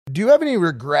Do you have any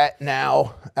regret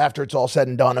now, after it's all said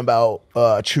and done, about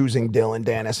choosing Dillon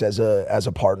Danis as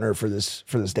a partner for this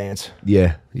dance?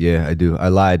 Yeah, I do. I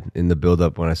lied in the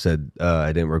build-up when I said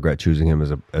I didn't regret choosing him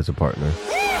as a partner.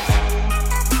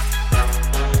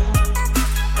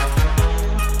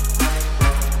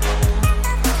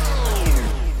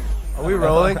 Are we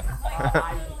rolling?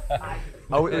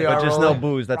 But just no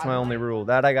booze. That's my only rule.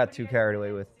 That I got too carried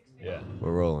away with. Yeah,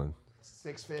 we're rolling.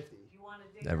 650.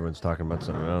 Everyone's talking about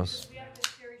something else.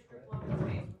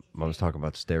 Mom's talking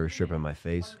about steri strip in my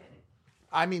face.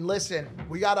 I mean, listen,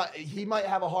 he might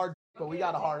have a hard, but we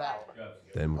got a hard out.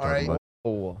 Then we're All talking right.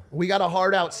 about. We got a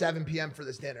hard out 7 p.m. for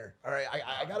this dinner. All right,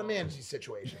 I got to manage these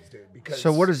situations, dude. Because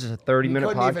So what is this, a 30-minute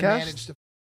couldn't even podcast? manage to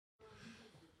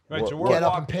Right, so we're get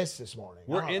up and piss this morning.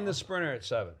 We're in the Sprinter at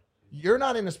 7. You're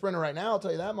not in the Sprinter right now, I'll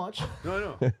tell you that much.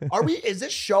 No. Are we? Is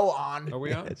this show on? Are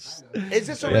we on? Is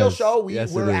this a real show?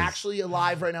 Yes, We're it is. actually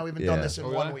alive right now. We haven't done Yeah. this in Are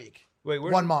we 1 on? week. Wait,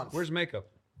 1 month. Where's makeup?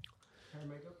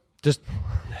 Just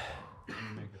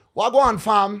Wagwan,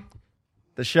 fam.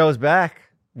 The show's back.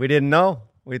 We didn't know.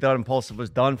 We thought Impulsive was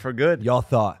done for good. y'all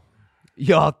thought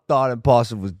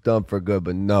Impulsive was done for good,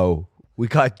 but no. We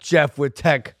got Jeff with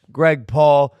Tech, Greg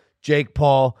Paul, Jake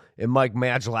Paul, and Mike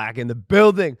Majlak in the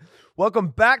building. Welcome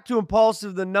back to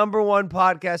Impulsive, the #1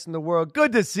 podcast in the world.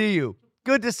 Good to see you.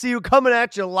 Good to see you coming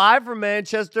at you live from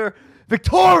Manchester.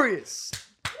 Victorious.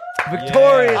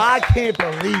 I can't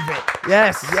believe it.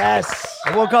 Yes. Yes.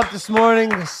 I woke up this morning.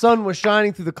 The sun was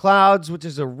shining through the clouds, which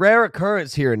is a rare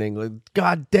occurrence here in England.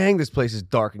 God dang, this place is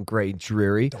dark and gray and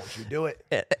dreary. Don't you do it.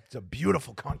 It's a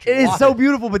beautiful country. It is Why? so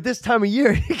beautiful, but this time of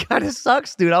year, it kind of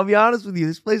sucks, dude. I'll be honest with you.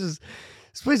 This place is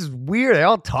weird. They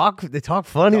all talk. They talk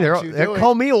funny. They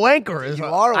call me a wanker. You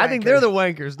are a I think wanker. they're the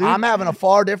wankers, dude. I'm having a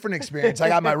far different experience. I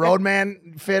got my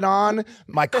Roadman fit on.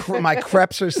 My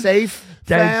crepes are safe.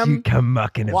 Fam. come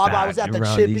mucking Well, I was at the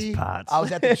Chippy. I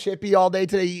was at the Chippy all day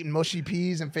today eating mushy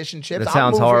peas and fish and chips. That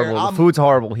sounds horrible. The food's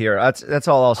horrible here. That's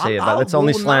all I'll say about it. It's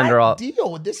only slander.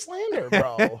 Deal with this slander,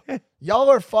 bro. Y'all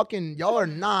are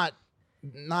not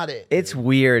it. It's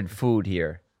weird food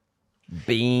here.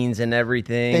 Beans and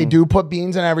everything. They do put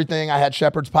beans in everything. I had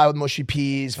shepherd's pie with mushy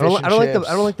peas, fish and chips.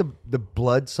 I don't like the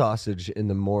blood sausage in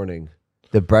the morning.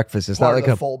 The breakfast. It's Part not of like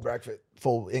the a full breakfast,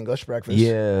 full English breakfast.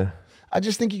 Yeah. I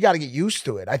just think you got to get used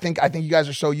to it. I think you guys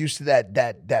are so used to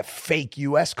that fake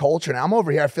U.S. culture. Now I'm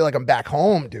over here. I feel like I'm back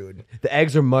home, dude. The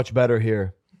eggs are much better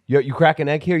here. You crack an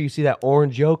egg here, you see that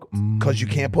orange yolk? Because you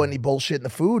can't put any bullshit in the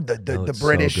food. The it's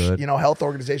British, so good. health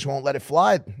organization won't let it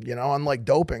fly. Unlike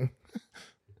doping.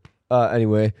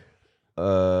 Anyway,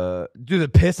 do the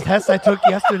piss test I took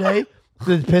yesterday.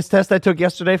 The piss test I took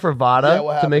yesterday for VADA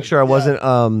what to make happened? sure I wasn't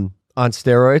on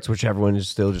steroids, which everyone is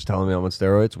still just telling me I'm on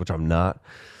steroids, which I'm not.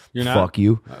 You're not? Fuck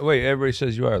you. Wait, everybody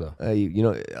says you are, though.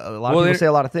 A lot of people say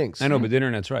a lot of things. I know, but the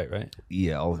internet's right, right?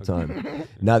 Yeah, all the time.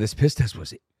 Now, this piss test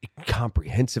was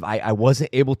comprehensive. I wasn't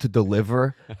able to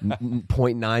deliver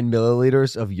 0.9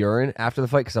 milliliters of urine after the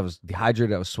fight because I was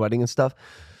dehydrated, I was sweating and stuff.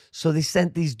 So they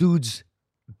sent these dudes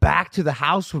back to the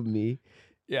house with me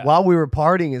while we were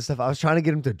partying and stuff. I was trying to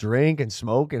get them to drink and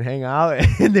smoke and hang out,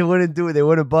 and they wouldn't do it. They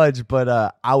wouldn't budge.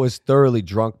 But I was thoroughly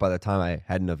drunk by the time I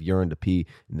had enough urine to pee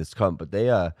in this cup. But they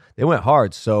went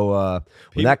hard. So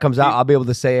when that comes out, I'll be able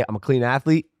to say I'm a clean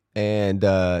athlete, and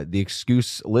the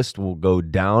excuse list will go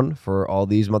down for all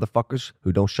these motherfuckers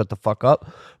who don't shut the fuck up.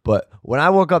 But when I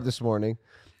woke up this morning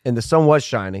and the sun was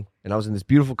shining and I was in this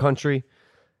beautiful country,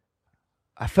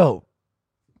 I felt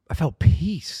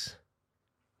peace.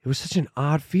 It was such an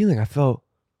odd feeling. I felt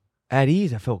at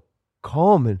ease. I felt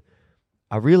calm. And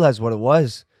I realized what it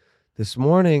was this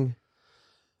morning.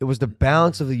 It was the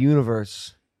balance of the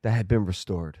universe that had been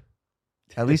restored,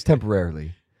 at least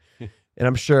temporarily. And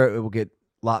I'm sure it will get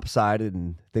lopsided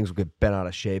and things will get bent out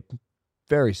of shape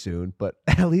very soon. But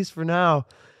at least for now,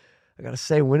 I got to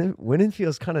say, winning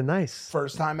feels kind of nice.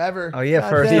 First time ever. Oh, yeah, God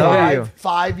first dang. time.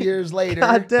 5 years later.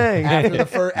 God dang. After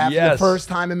the first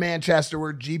time in Manchester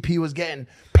where GP was getting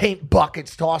paint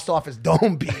buckets tossed off his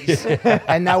dome piece.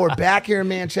 And now we're back here in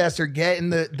Manchester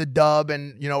getting the dub,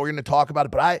 and we're going to talk about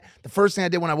it. But the first thing I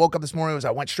did when I woke up this morning was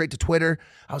I went straight to Twitter.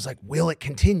 I was like, will it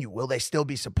continue? Will they still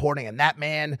be supporting? And that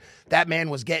man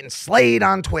was getting slayed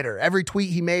on Twitter. Every tweet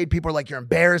he made, people were like, you're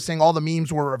embarrassing. All the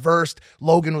memes were reversed.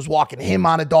 Logan was walking him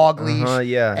on a dog leash.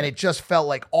 Yeah. And it just felt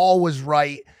like all was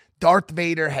right. Darth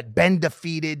Vader had been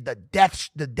defeated. The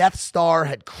Death Star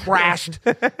had crashed,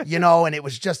 and it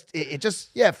was just,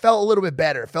 it felt a little bit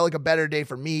better. It felt like a better day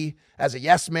for me as a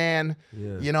yes man.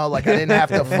 Yeah. Like I didn't have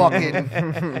to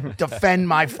fucking defend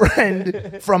my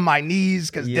friend from my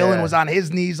knees because Dillon was on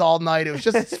his knees all night. It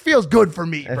feels good for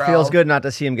me, bro. It feels good not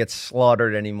to see him get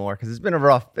slaughtered anymore because it's been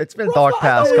dark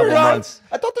past couple months.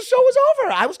 I thought the show was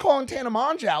over. I was calling Tana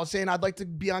Monja. I was saying I'd like to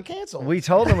be on cancel. We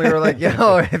told him, we were like,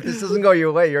 if this doesn't go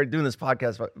your way, you're doing this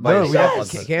podcast by yourself. We have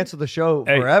to cancel the show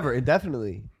forever,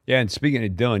 indefinitely. Yeah, and speaking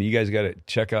of Dillon, you guys got to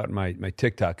check out my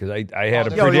TikTok because I had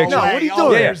a prediction. No, what are you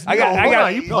doing? Yeah, I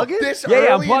got you plugging this early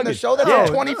I'm plugging. In the show. That's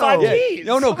 25 G's.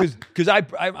 No, because I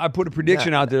put a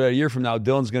prediction out there a year from now.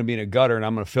 Dillon's going to be in a gutter, and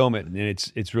I'm going to film it, and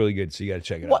it's really good. So you got to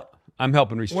check it out. I'm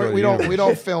helping restore. We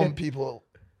don't film people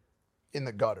in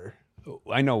the gutter.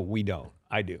 I know we don't.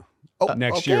 I do.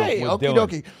 Next year with Dillon.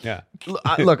 Okey-dokey. Yeah.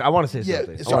 Look, I want to say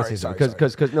something. Sorry.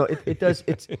 Because no, it does.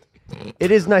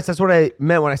 It is nice. That's what I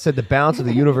meant when I said the balance of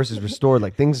the universe is restored.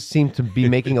 Like things seem to be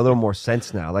making a little more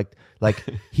sense now. Like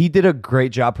he did a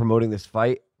great job promoting this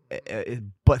fight,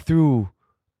 but through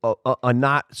a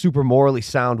not super morally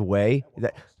sound way.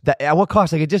 That at what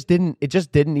cost? Like it just didn't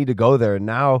need to go there. And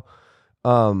now,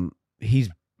 he's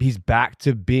back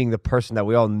to being the person that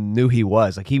we all knew he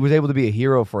was. Like he was able to be a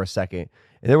hero for a second,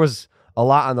 and there was a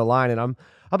lot on the line. And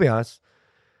I'll be honest,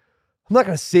 I'm not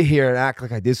gonna sit here and act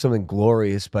like I did something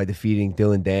glorious by defeating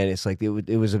Dillon Danis. Like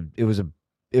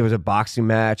it was a boxing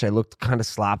match. I looked kind of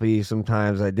sloppy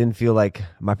sometimes. I didn't feel like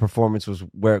my performance was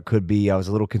where it could be. I was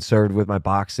a little conservative with my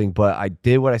boxing, but I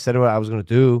did what I said I was gonna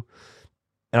do,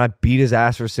 and I beat his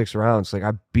ass for 6 rounds. Like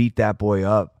I beat that boy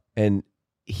up, and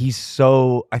he's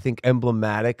so, I think,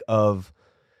 emblematic of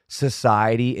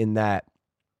society in that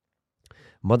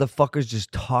motherfuckers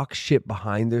just talk shit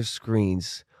behind their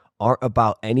screens, aren't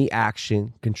about any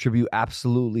action, contribute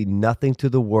absolutely nothing to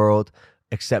the world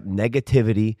except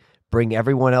negativity, bring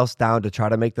everyone else down to try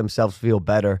to make themselves feel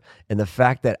better. And the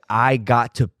fact that I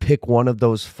got to pick one of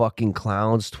those fucking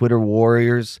clowns, Twitter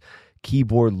warriors,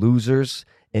 keyboard losers,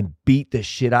 and beat the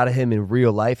shit out of him in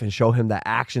real life and show him that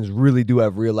actions really do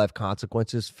have real life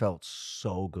consequences felt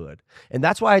so good. And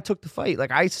that's why I took the fight.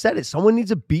 Like I said it, someone needs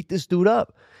to beat this dude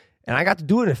up. And I got to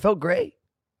do it and it felt great.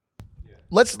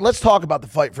 Let's talk about the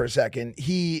fight for a second.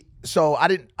 I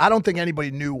don't think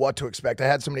anybody knew what to expect. I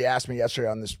had somebody ask me yesterday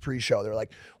on this pre-show. They were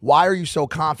like, "Why are you so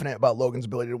confident about Logan's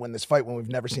ability to win this fight when we've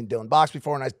never seen Dillon box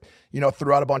before?" And I,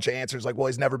 threw out a bunch of answers like, "Well,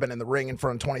 he's never been in the ring in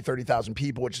front of 20, 30,000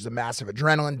 people, which is a massive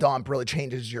adrenaline dump, really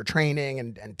changes your training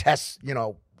and tests,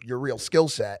 your real skill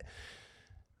set."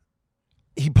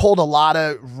 He pulled a lot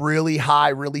of really high,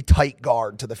 really tight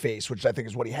guard to the face, which I think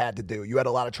is what he had to do. You had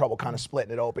a lot of trouble kind of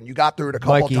splitting it open. You got through it a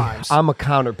couple times. I'm a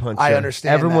counterpuncher. I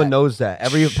understand. Everyone knows that.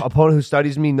 Every opponent who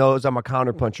studies me knows I'm a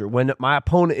counterpuncher. When my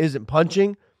opponent isn't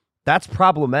punching, that's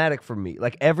problematic for me.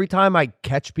 Like every time I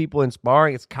catch people in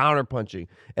sparring, it's counterpunching.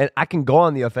 And I can go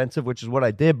on the offensive, which is what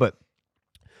I did, but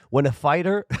when a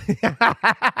fighter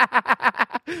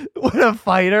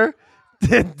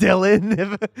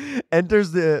Dillon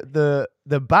enters the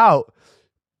bout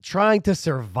trying to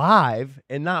survive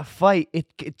and not fight,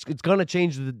 it's going to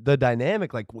change the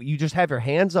dynamic. Like you just have your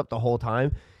hands up the whole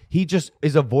time. He just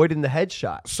is avoiding the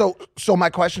headshot. So my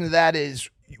question to that is,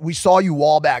 we saw you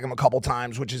wall bag him a couple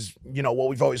times, which is, what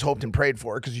we've always hoped and prayed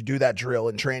for because you do that drill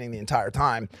in training the entire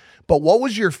time. But what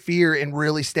was your fear in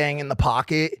really staying in the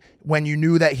pocket when you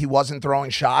knew that he wasn't throwing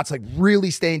shots, like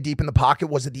really staying deep in the pocket?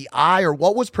 Was it the eye, or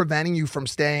what was preventing you from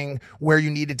staying where you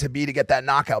needed to be to get that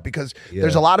knockout? Because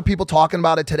there's a lot of people talking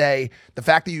about it today. The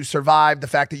fact that you survived, the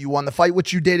fact that you won the fight,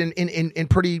 which you did in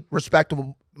pretty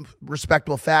respectable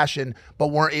fashion, but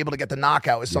weren't able to get the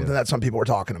knockout, is something that some people were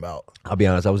talking about. I'll be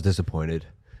honest, I was disappointed.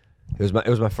 It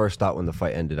was my first thought when the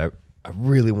fight ended. I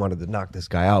really wanted to knock this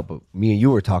guy out, but me and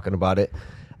you were talking about it.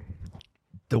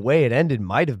 The way it ended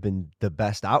might have been the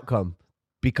best outcome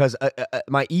because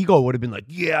my ego would have been like,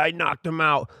 yeah, I knocked him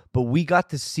out. But we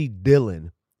got to see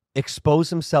Dillon expose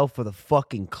himself for the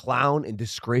fucking clown and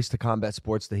disgrace to combat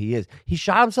sports that he is. He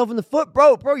shot himself in the foot,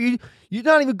 bro. You're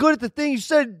not even good at the thing you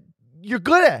said you're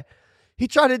good at. He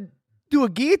tried to do a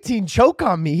guillotine choke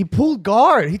on me. He pulled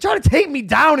guard. He tried to take me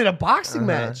down in a boxing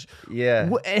match. Yeah.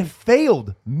 And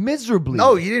failed miserably.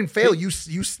 No, you didn't fail. You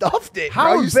stuffed it.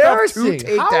 How bro. embarrassing. You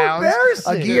stuffed 2 takedowns, How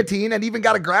embarrassing. a guillotine, and even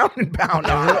got a ground and pound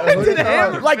on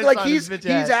him. Like he's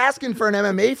asking for an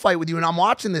MMA fight with you, and I'm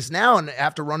watching this now, and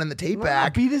after running the tape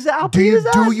back, beat his ass. Do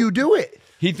you do it?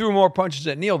 He threw more punches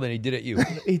at Neil than he did at you.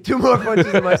 He threw more punches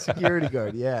than my security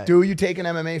guard. Yeah. Do you take an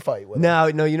MMA fight with him? No,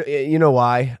 you know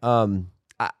why?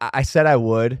 I said I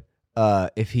would.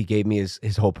 if he gave me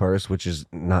his whole purse, which is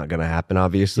not gonna happen,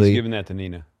 obviously. He's giving that to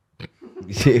Nina.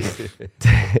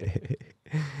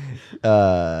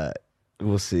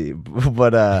 We'll see,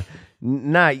 but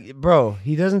nah, bro,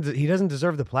 he doesn't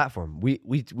deserve the platform.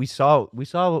 We saw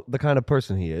the kind of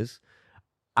person he is.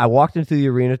 I walked into the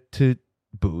arena to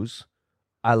booze.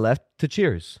 I left to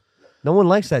cheers. No one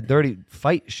likes that dirty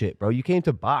fight shit, bro. You came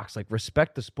to box. Like,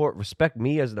 respect the sport. Respect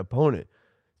me as an opponent.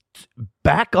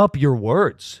 Back up your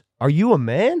words. Are you a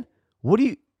man?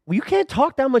 You can't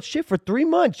talk that much shit for 3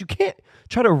 months. You can't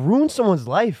try to ruin someone's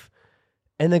life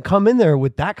and then come in there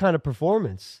with that kind of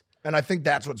performance. And I think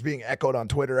that's what's being echoed on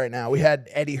Twitter right now. We had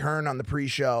Eddie Hearn on the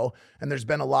pre-show, and there's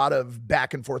been a lot of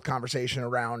back and forth conversation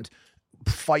around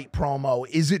fight promo.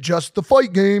 Is it just the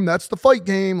fight game? That's the fight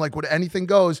game. Like, what, anything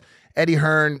goes. Eddie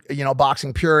Hearn,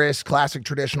 boxing purist, classic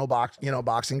traditional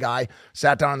boxing guy,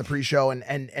 sat down on the pre-show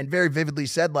and very vividly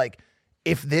said, like,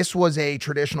 if this was a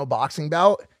traditional boxing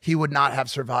bout, he would not have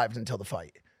survived until the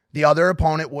fight. The other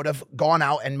opponent would have gone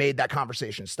out and made that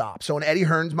conversation stop. So in Eddie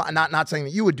Hearn's, not saying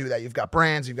that you would do that. You've got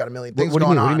brands, you've got a million things going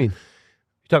on. What do you mean?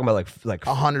 You're talking about like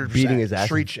 100% beating his ass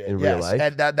street shit in real life?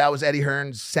 And that was Eddie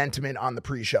Hearn's sentiment on the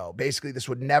pre-show. Basically, this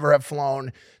would never have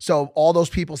flown. So all those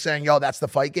people saying, yo, that's the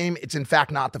fight game, it's in fact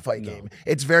not the fight game.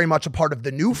 It's very much a part of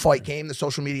the new fight game, the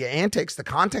social media antics, the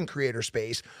content creator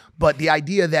space. But the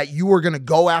idea that you were going to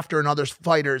go after another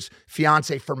fighter's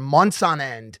fiance for months on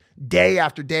end, day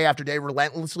after day after day,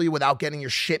 relentlessly without getting your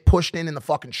shit pushed in the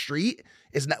fucking street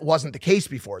wasn't the case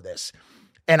before this.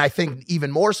 And I think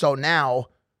even more so now,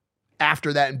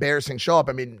 after that embarrassing show up,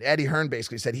 I mean, Eddie Hearn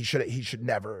basically said he should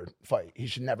never fight. He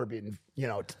should never be,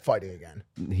 fighting again.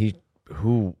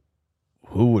 Who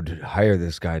would hire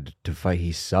this guy to fight?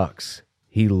 He sucks.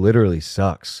 He literally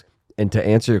sucks. And to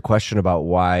answer your question about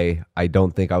why I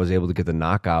don't think I was able to get the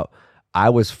knockout, I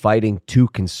was fighting too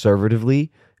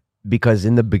conservatively because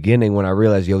in the beginning when I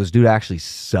realized, yo, this dude actually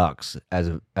sucks as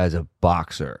a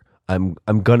boxer. I'm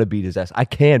gonna beat his ass. I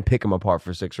can pick him apart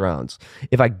for 6 rounds.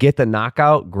 If I get the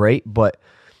knockout, great. But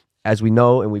as we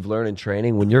know and we've learned in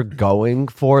training, when you're going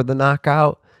for the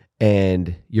knockout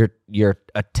and you're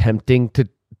attempting to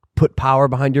put power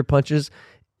behind your punches,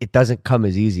 it doesn't come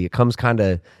as easy. It comes kind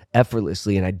of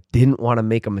effortlessly. And I didn't want to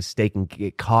make a mistake and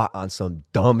get caught on some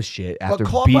dumb shit after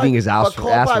beating his ass for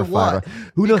fighter.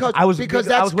 Who knows? I was waiting for him to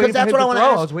throw. I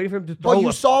was waiting for him to throw. Well,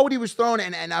 you saw what he was throwing,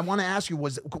 and I want to ask you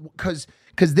was because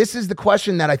this is the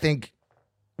question that I think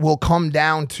will come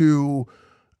down to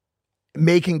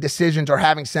making decisions or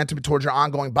having sentiment towards your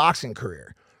ongoing boxing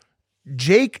career.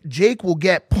 Jake will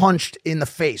get punched in the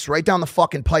face right down the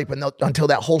fucking pipe until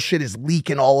that whole shit is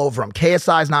leaking all over him.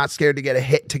 KSI's not scared to get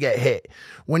hit.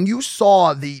 When you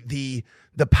saw the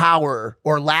power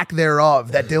or lack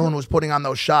thereof that Dillon was putting on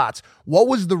those shots, what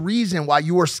was the reason why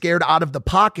you were scared out of the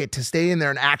pocket to stay in there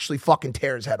and actually fucking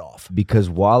tear his head off? Because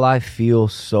while I feel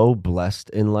so blessed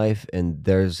in life and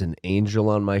there's an angel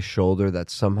on my shoulder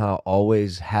that somehow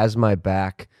always has my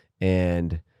back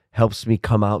and helps me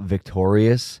come out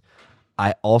victorious,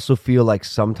 I also feel like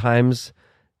sometimes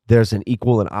there's an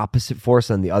equal and opposite force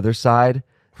on the other side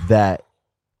that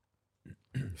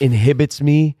inhibits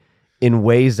me in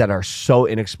ways that are so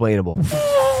inexplainable.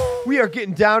 We are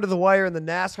getting down to the wire in the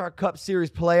NASCAR Cup Series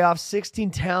playoffs.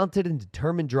 16 talented and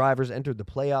determined drivers entered the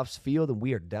playoffs field, and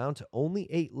we are down to only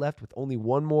 8 left with only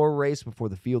one more race before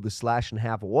the field is slashed in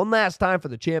half. One last time for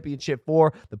the Championship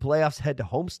 4. The playoffs head to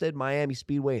Homestead Miami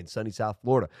Speedway in sunny South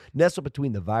Florida. Nestled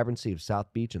between the vibrancy of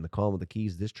South Beach and the calm of the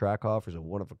Keys, this track offers a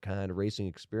one-of-a-kind racing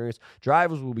experience.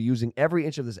 Drivers will be using every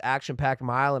inch of this action-packed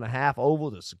 1.5-mile oval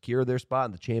to secure their spot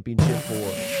in the Championship 4.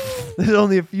 There's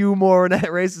only a few more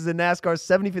races in NASCAR's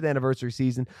 75th anniversary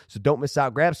season, so don't miss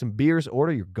out. Grab some beers,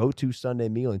 order your go-to Sunday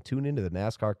meal, and tune into the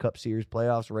NASCAR Cup Series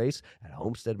playoffs race at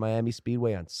Homestead Miami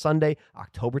Speedway on Sunday,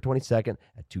 October 22nd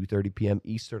at 2:30 p.m.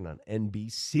 Eastern on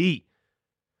NBC.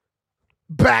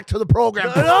 Back to the program.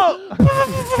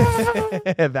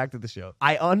 Back to the show.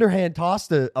 I underhand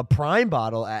tossed a Prime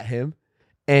bottle at him,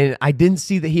 and I didn't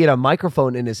see that he had a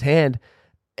microphone in his hand.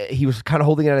 He was kind of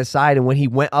holding it at his side, and when he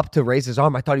went up to raise his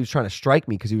arm, I thought he was trying to strike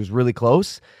me because he was really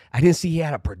close. I didn't see he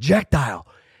had a projectile.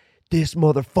 This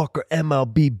motherfucker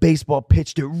MLB baseball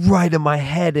pitched it right in my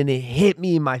head, and it hit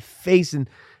me in my face. And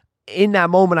in that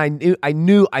moment, I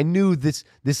knew this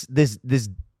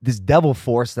this devil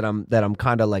force that I'm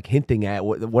kind of like hinting at,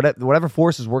 whatever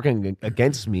force is working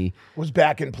against me was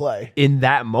back in play in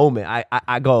that moment.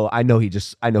 I know he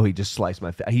just sliced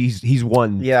my face. He's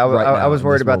won. Yeah, I was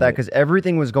worried about that moment. because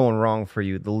everything was going wrong for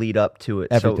you the lead up to it.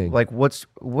 Everything. So like,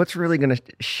 what's really going to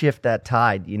shift that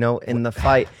tide, in the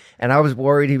fight? And I was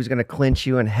worried he was going to clinch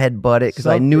you and headbutt it because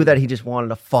I knew that he just wanted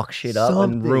to fuck shit up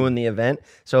and ruin the event.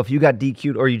 So if you got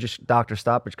DQ'd or you just doctor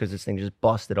stoppage because this thing just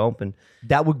busted open,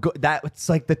 that's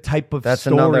like the type of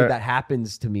story that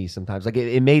happens to me sometimes. Like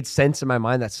it made sense in my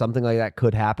mind that something like that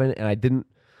could happen, and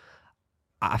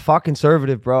I fought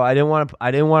conservative, bro. I didn't want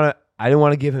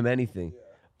to give him anything.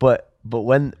 But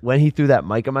when he threw that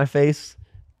mic in my face,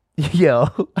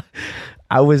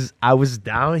 I was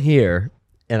down here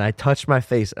and I touched my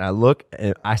face and I look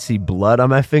and I see blood on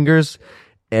my fingers.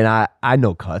 And I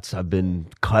know cuts. I've been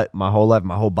cut my whole life.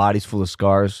 My whole body's full of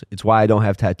scars. It's why I don't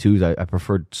have tattoos. I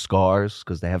prefer scars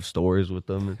because they have stories with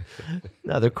them.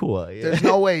 No, they're cool. Yeah. There's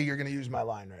no way you're going to use my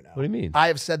line right now. What do you mean? I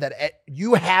have said that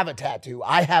you have a tattoo.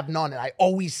 I have none, and I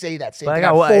always say that same But thing.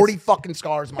 I got 40 fucking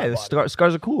scars in my body. The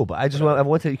scars are cool, but I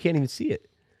want to. You can't even see it.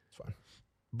 It's fine.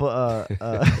 But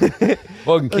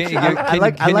Logan, can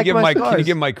you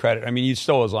give Mike credit? I mean, you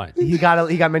stole his line. he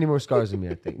got many more scars than me,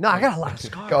 I think. No, I got a lot of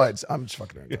scars. Go ahead. I'm just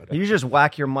fucking around. you just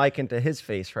whack your mic into his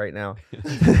face right now.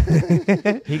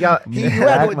 Jeff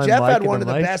had one of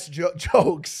the best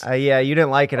jokes. Yeah, you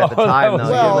didn't like it at the time, though.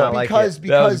 Well, because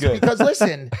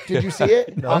listen, did you see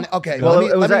it? No. Okay. Well,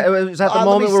 it was at the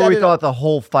moment where we thought the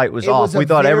whole fight was off. We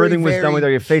thought everything was done with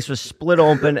your face was split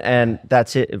open, and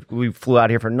that's it. We flew out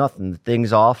here for nothing. The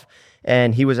thing's off.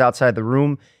 And he was outside the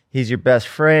room. He's your best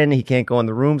friend. He can't go in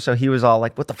the room. So he was all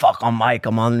like, what the fuck? I'm Mike.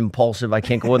 I'm on impulsive. I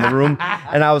can't go in the room.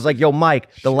 And I was like, yo, Mike,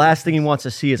 the last thing he wants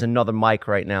to see is another mic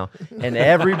right now. And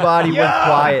everybody went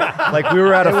quiet. Like we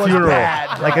were at a funeral.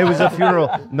 Like it was a funeral.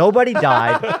 Nobody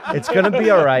died. It's going to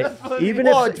be all right.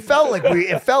 It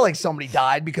felt like somebody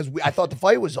died because I thought the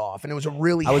fight was off and it was a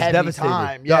really heavy devastated.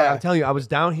 time. Yeah, Yeah. I'm telling you, I was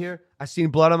down here. I seen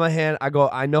blood on my hand.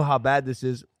 I know how bad this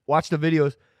is. Watch the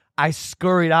videos. I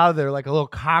scurried out of there like a little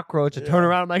cockroach. I turn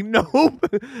around. I'm like, nope.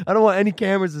 I don't want any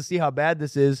cameras to see how bad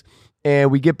this is. And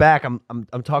we get back. I'm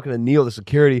talking to Neil, the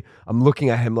security. I'm looking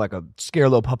at him like a scared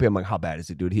little puppy. I'm like, how bad is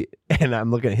it, dude? And I'm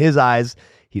looking at his eyes.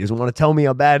 He doesn't want to tell me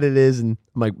how bad it is. And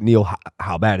I'm like, Neil,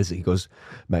 how bad is it? He goes,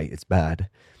 mate, it's bad.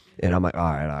 And I'm like, all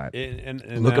right.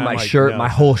 And look at my shirt. No. My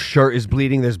whole shirt is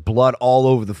bleeding. There's blood all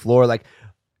over the floor. Like,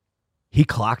 he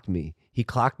clocked me.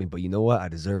 But you know what? I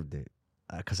deserved it.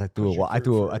 Because I threw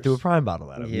a prime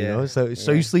bottle at him,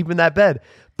 So you sleep in that bed.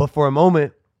 But for a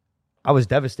moment, I was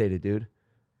devastated, dude.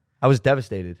 I was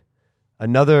devastated.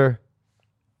 Another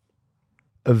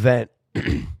event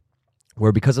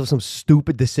where because of some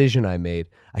stupid decision I made,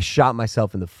 I shot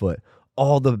myself in the foot.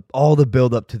 All the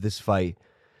build up to this fight,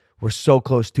 we're so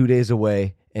close, 2 days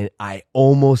away, and I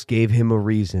almost gave him a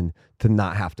reason to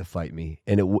not have to fight me,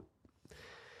 and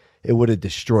it would have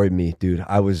destroyed me, dude.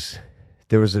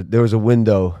 There was a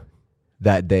window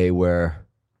that day where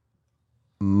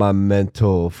my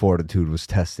mental fortitude was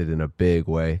tested in a big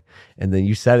way. And then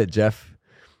you said it, Jeff.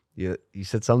 You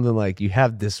said something like, you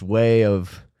have this way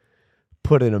of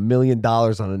putting $1 million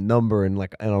on a number and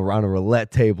around a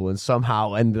roulette table and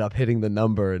somehow ended up hitting the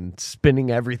number and spinning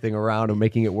everything around and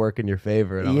making it work in your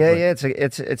favor. And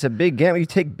it's a big gamble. You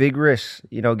take big risks,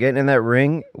 getting in that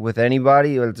ring with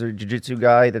anybody, whether it's a jiu-jitsu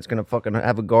guy that's going to fucking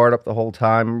have a guard up the whole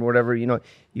time or whatever,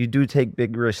 you do take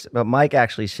big risks. But Mike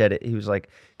actually said it. He was like,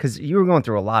 because you were going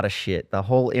through a lot of shit. The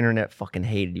whole internet fucking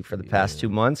hated you for the past 2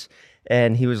 months.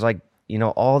 And he was like,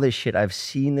 all this shit, I've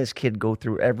seen this kid go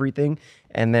through everything,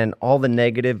 and then all the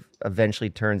negative eventually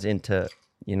turns into,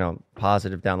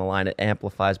 positive down the line. It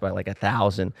amplifies by like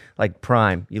 1,000. Like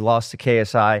Prime, you lost to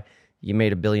KSI, you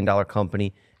made $1 billion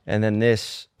company, and then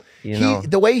this,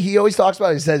 the way he always talks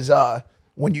about it, he says,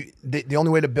 when the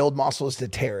only way to build muscle is to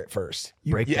tear it first.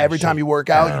 Every time you work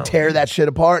out, you tear that shit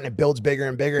apart, and it builds bigger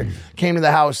and bigger. Came to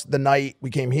the house the night we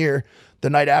came here, the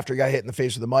night after he got hit in the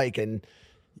face with the mic, and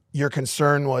your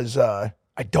concern was, I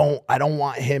don't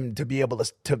want him to be able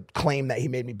to claim that he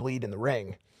made me bleed in the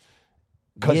ring.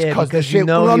 Because the shit,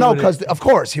 because of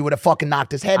course he would have fucking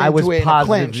knocked his head into it in a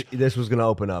clinch. This was going to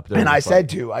open up. And I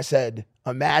said,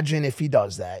 imagine if he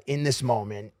does that in this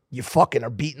moment. You fucking are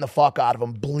beating the fuck out of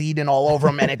him, bleeding all over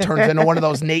him, and it turns into one of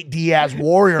those Nate Diaz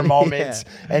warrior moments.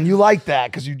 And you like that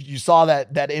because you saw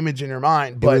that image in your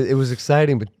mind. But it was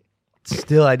exciting, but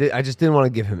still, I just didn't want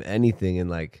to give him anything. And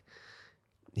like,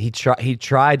 he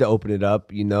tried to open it up,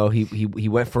 he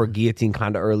went for a guillotine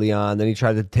kind of early on. Then he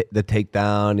tried the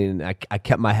takedown, and I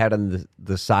kept my head on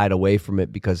the side away from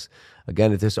it because,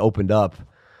 again, if this opened up,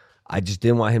 I just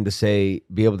didn't want him to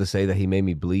be able to say that he made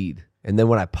me bleed. And then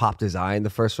when I popped his eye in the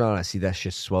first round, I see that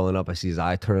shit swelling up. I see his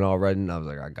eye turning all red, and I was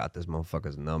like, I got this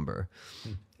motherfucker's number.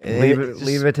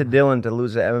 Leave it to Dillon to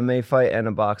lose an MMA fight and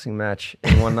a boxing match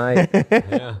in one night.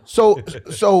 Yeah. So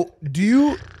do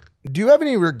you have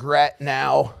any regret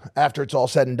now after it's all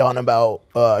said and done about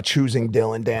choosing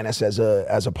Dillon Danis as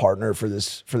a partner for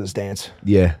this dance?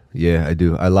 Yeah, I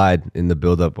do. I lied in the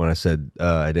build-up when I said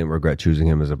I didn't regret choosing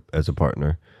him as a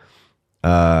partner.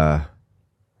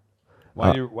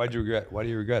 Why do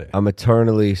you regret it? I'm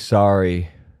eternally sorry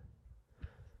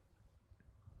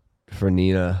for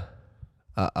Nina.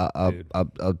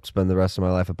 I'll spend the rest of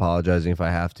my life apologizing if I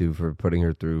have to for putting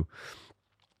her through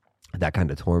that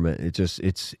kind of torment.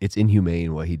 It's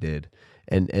inhumane what he did,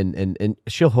 and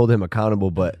she'll hold him accountable.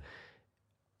 But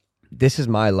this is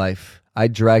my life. I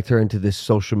dragged her into this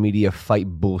social media fight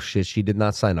bullshit. She did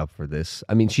not sign up for this.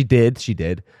 I mean, she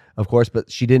did, of course,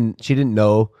 but she didn't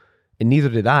know, and neither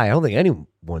did I. I don't think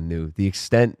anyone knew the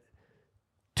extent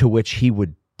to which he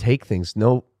would take things.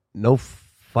 No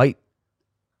fight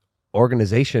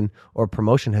organization or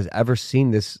promotion has ever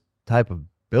seen this type of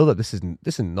buildup. This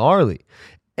is gnarly.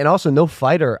 And also no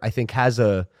fighter, I think, has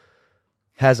a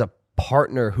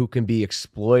partner who can be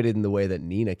exploited in the way that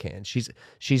Nina can.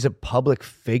 She's a public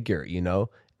figure,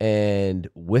 and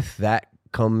with that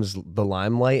comes the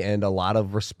limelight and a lot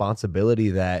of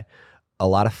responsibility that a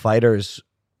lot of fighters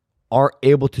aren't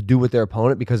able to do with their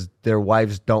opponent because their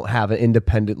wives don't have an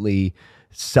independently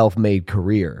self-made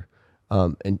career.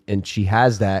 And she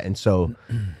has that. And so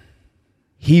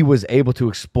he was able to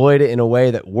exploit it in a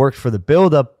way that worked for the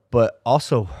buildup, but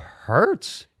also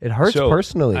hurts. It hurts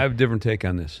personally. I have a different take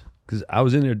on this because I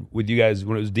was in there with you guys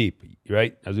when it was deep,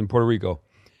 right? I was in Puerto Rico.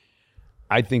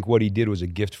 I think what he did was a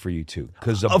gift for you too,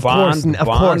 because the bond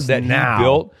that he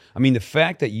built. I mean, the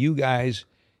fact that you guys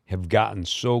have gotten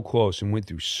so close and went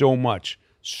through so much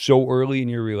so early in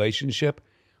your relationship.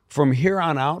 From here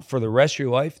on out, for the rest of your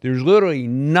life, there's literally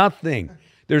nothing.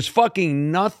 There's fucking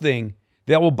nothing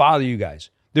that will bother you guys.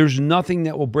 There's nothing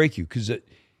that will break you because,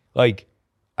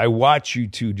 I watch you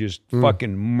two just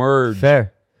fucking merge.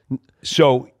 Fair.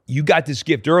 So you got this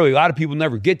gift early. A lot of people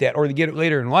never get that, or they get it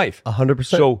later in life. 100%.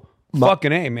 So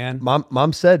fucking A, man.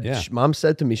 Mom said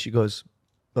to me, she goes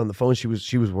on the phone. She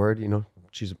was worried.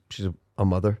 She's a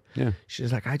mother. Yeah.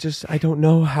 She's like, I don't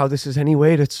know how this is any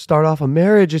way to start off a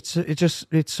marriage.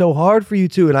 It's so hard for you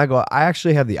two. And I go, I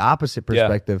actually have the opposite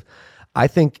perspective. Yeah. I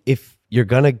think if you're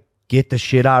gonna get the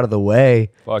shit out of the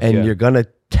way you're gonna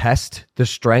test the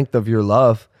strength of your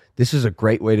love, this is a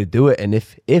great way to do it. And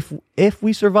if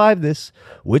we survive this,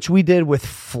 which we did with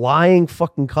flying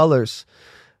fucking colors,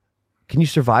 can you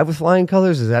survive with flying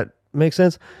colors? Does that make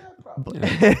sense? But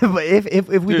if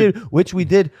we did, which we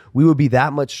did, we would be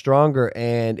that much stronger,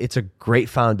 and it's a great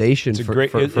foundation.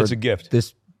 It's a gift.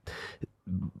 This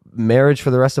marriage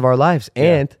for the rest of our lives,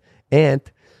 and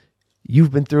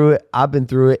you've been through it, I've been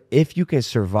through it. If you can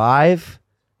survive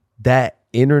that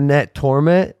internet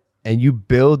torment, and you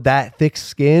build that thick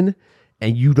skin,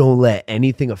 and you don't let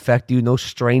anything affect you, no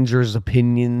strangers'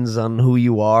 opinions on who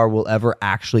you are will ever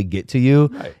actually get to you.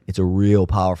 Right. It's a real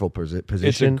powerful position.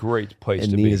 It's a great place to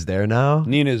be. And Nina's there now.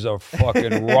 Nina's a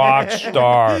fucking rock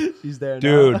star. She's there now.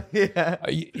 Dude. Yeah.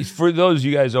 For those of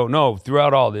you guys don't know,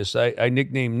 throughout all this, I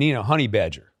nicknamed Nina Honey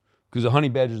Badger because the honey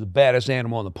badger is the baddest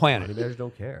animal on the planet. Honey badgers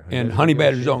don't care. Honey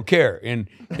badgers don't care. And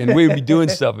we would be doing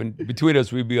stuff, and between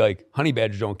us, we'd be like, honey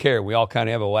badgers don't care. And we all kind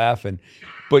of have a laugh.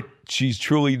 But she's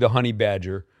truly the honey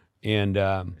badger, and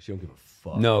she don't give a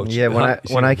fuck. No, yeah.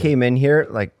 When I came in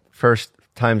here, first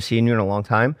time seeing you in a long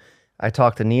time, I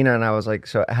talked to Nina and I was like,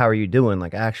 "So how are you doing?"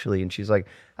 Actually, and she's like,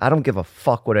 "I don't give a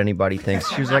fuck what anybody thinks."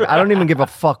 She was like, "I don't even give a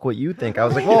fuck what you think." I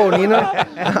was like, "Whoa, Nina,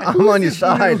 I'm on your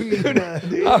side."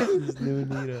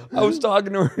 I was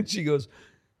talking to her and she goes,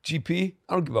 GP,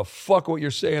 I don't give a fuck what you're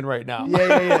saying right now.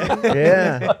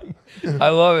 Yeah. I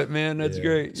love it, man. That's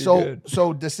great.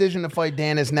 So decision to fight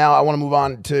Danis. Now I want to move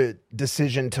on to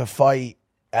decision to fight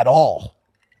at all.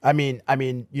 I mean,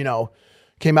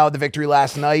 came out with the victory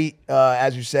last night.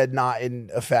 As you said, not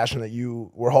in a fashion that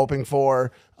you were hoping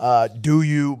for. Do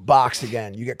you box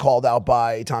again? You get called out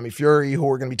by Tommy Fury, who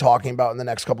we're going to be talking about in the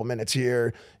next couple minutes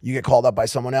here. You get called out by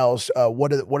someone else.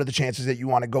 What are the chances that you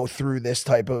want to go through this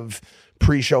type of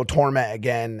pre-show torment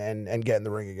again and get in the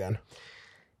ring again?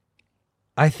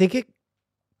 I think it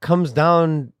comes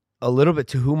down a little bit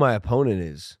to who my opponent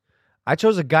is. I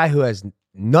chose a guy who has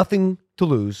nothing to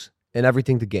lose and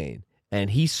everything to gain.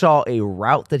 And he saw a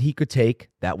route that he could take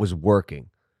that was working.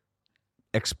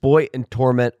 Exploit and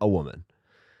torment a woman.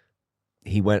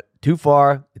 He went too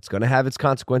far. It's going to have its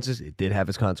consequences. It did have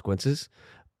its consequences.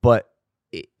 But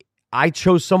I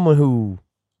chose someone who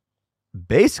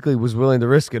basically was willing to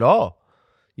risk it all.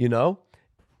 You know,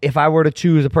 if I were to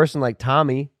choose a person like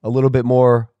Tommy, a little bit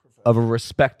more of a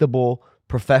respectable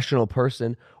professional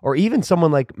person, or even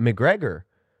someone like McGregor,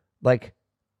 like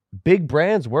big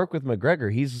brands work with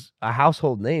McGregor. He's a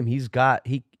household name. He's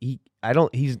the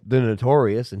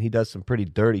notorious, and he does some pretty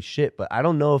dirty shit, but I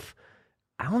don't know if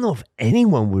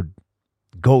anyone would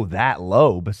go that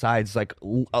low besides like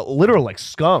a literal like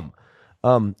scum.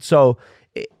 So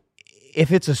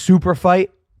if it's a super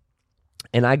fight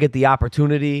and I get the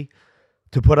opportunity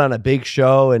to put on a big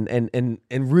show and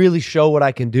really show what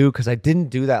I can do, because I didn't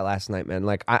do that last night, man.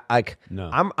 Like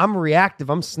I'm reactive,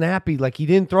 I'm snappy. Like he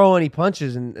didn't throw any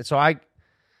punches, and so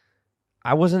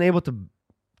I wasn't able to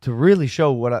really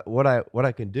show what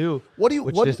I can do.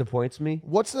 Which disappoints me.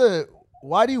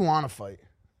 Why do you want to fight?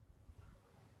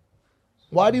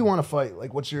 Why do you want to fight?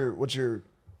 Like what's your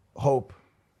hope?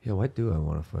 Yeah, why do I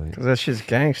want to fight? Because that's just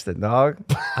gangster, dog.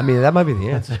 I mean, that might be the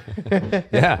answer.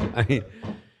 Yeah, I mean,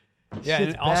 yeah,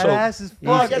 and also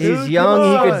he's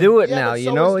young. He could do it now.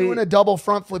 You know, he's doing a double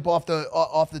front flip off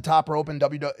the top rope in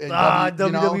WWE.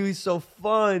 WWE is so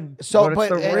fun. So,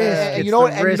 but you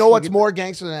know what's more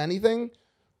gangster than anything?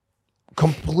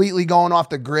 Completely going off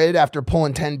the grid after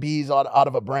pulling 10 Bs out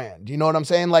of a brand. You know what I'm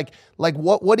saying? Like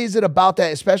what is it about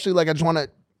that? Especially like I just want to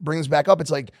bring this back up.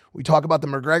 It's like we talk about the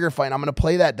McGregor fight. I'm going to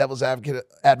play that devil's advocate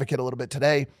a little bit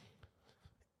today.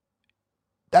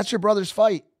 That's your brother's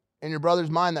fight. In your brother's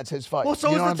mind, that's his fight. Well,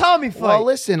 so is the Tommy fight. Well,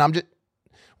 listen,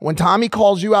 when Tommy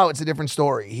calls you out, it's a different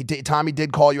story. Tommy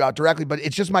did call you out directly, but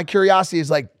it's just my curiosity is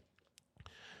like,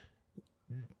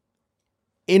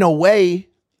 in a way,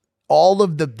 all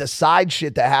of the side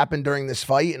shit that happened during this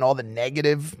fight and all the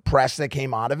negative press that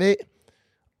came out of it,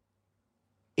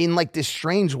 in like this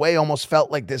strange way, almost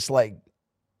felt like this like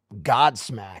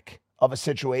Godsmack of a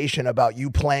situation about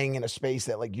you playing in a space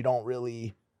that like you don't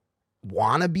really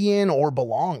want to be in or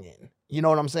belong in. You know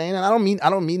what I'm saying? And I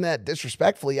don't mean that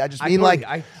disrespectfully. I just mean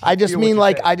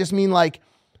like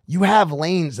you have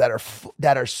lanes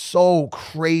that are so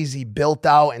crazy built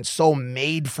out and so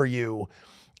made for you.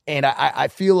 And I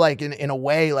feel like in a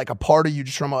way, like a part of you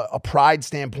just from a pride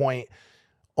standpoint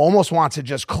almost wants to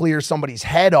just clear somebody's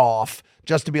head off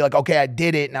just to be like, okay, I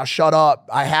did it. Now shut up.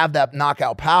 I have that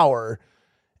knockout power.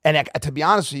 And to be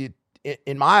honest with you,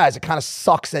 in my eyes, it kind of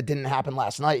sucks that didn't happen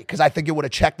last night, because I think it would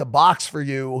have checked the box for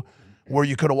you where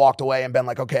you could have walked away and been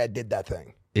like, okay, I did that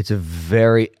thing. It's a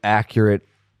very accurate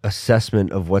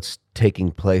assessment of what's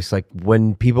taking place. Like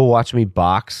when people watch me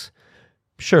box,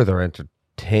 sure, they're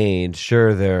entertained.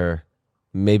 Sure, they're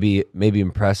maybe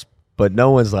impressed, but no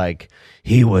one's like,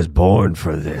 he was born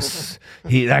for this.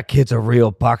 That kid's a real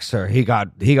boxer. He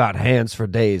got hands for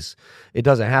days. It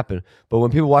doesn't happen. But when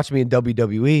people watch me in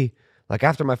WWE, like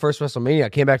after my first WrestleMania, I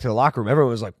came back to the locker room.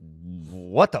 Everyone was like,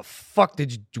 "What the fuck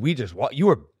did we just watch? You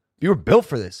were built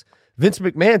for this." Vince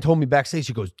McMahon told me backstage.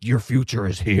 He goes, "Your future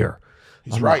is here."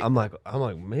 He's right. I'm like,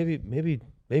 maybe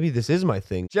this is my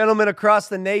thing. Gentlemen across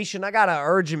the nation, I got an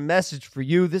urgent message for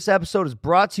you. This episode is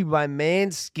brought to you by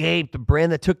Manscaped, the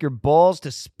brand that took your balls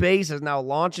to space, is now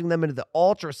launching them into the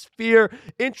Ultra Sphere,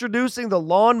 introducing the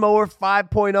Lawnmower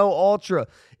 5.0 Ultra.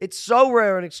 It's so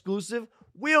rare and exclusive,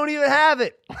 we don't even have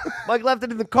it. Mike left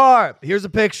it in the car. Here's a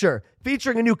picture.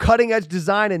 Featuring a new cutting-edge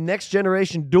design and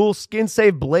next-generation dual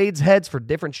skin-safe blades heads for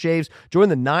different shaves. Join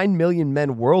the 9 million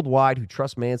men worldwide who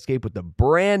trust Manscaped with the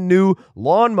brand-new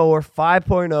Lawnmower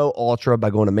 5.0 Ultra by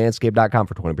going to manscaped.com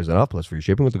for 20% off, plus free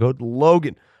shipping with the code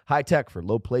LOGAN. High-tech for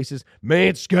low places.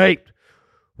 Manscaped.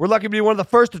 We're lucky to be one of the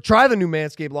first to try the new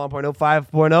Manscaped Lawn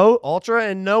 5.0 Ultra,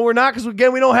 and no, we're not, because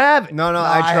again, we don't have it. No,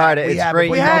 I tried it. It's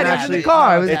great. We had it in the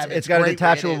car. It's got a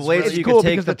detachable blade, so you cool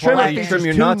can take the trimmer, you trim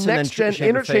your nuts, and then shave your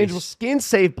interchangeable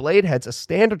skin-safe blade heads, a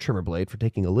standard trimmer blade for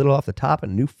taking a little off the top,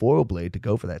 and a new foil blade to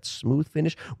go for that smooth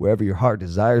finish wherever your heart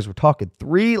desires. We're talking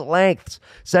 3 lengths,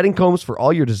 setting combs for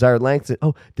all your desired lengths. And,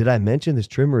 oh, did I mention this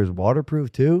trimmer is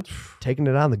waterproof too? Taking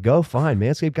it on the go, fine.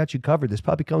 Manscaped got you covered. This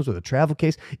puppy comes with a travel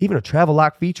case, even a travel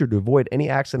lock feature to avoid any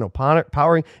accidental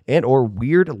powering and or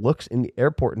weird looks in the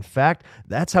airport. In fact,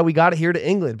 that's how we got it here to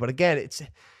England. But again, it's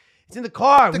in the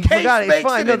car. The case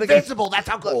makes it invisible. That's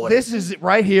how good. This is it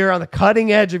right here on the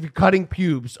cutting edge of your cutting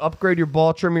pubes. Upgrade your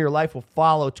ball trimmer. Your life will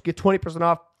follow. To get 20%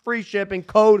 off, free shipping,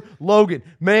 code Logan.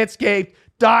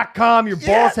 Manscaped.com. Your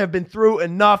balls have been through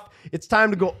enough. It's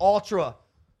time to go ultra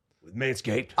with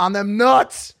Manscaped. On them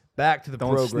nuts. Back to the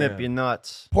Don't program. snip your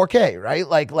nuts. Porque, right?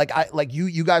 Like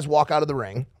you guys walk out of the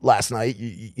ring last night.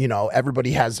 You know,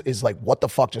 everybody is like, what the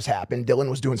fuck just happened? Dillon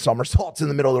was doing somersaults in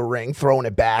the middle of the ring, throwing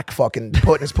it back, fucking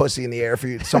putting his pussy in the air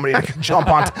for somebody to jump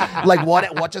on. Like,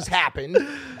 what just happened?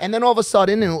 And then all of a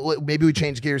sudden, and maybe we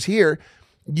change gears here,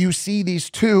 you see these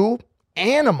two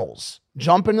animals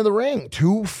jump into the ring,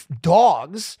 two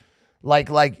dogs. Like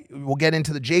we'll get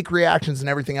into the Jake reactions and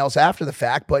everything else after the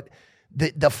fact, but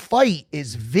the fight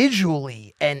is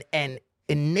visually and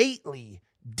innately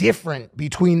different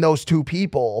between those two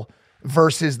people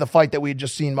versus the fight that we had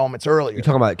just seen moments earlier. You're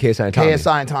talking about KSI and Tommy.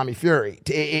 KSI and Tommy Fury.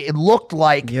 It looked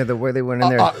like the way they went in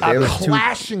there, a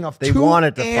clashing of they two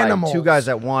wanted to animals. fight. Two guys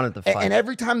that wanted to fight. And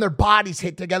every time their bodies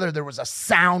hit together, there was a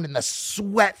sound and the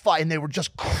sweat fight, and they were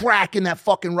just cracking that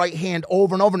fucking right hand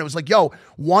over and over. And it was like, yo,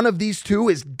 one of these two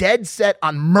is dead set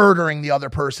on murdering the other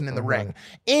person in the ring.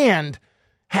 And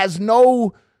has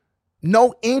no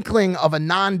inkling of a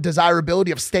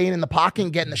non-desirability of staying in the pocket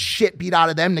and getting the shit beat out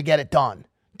of them to get it done.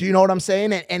 Do you know what I'm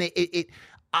saying? And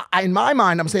in my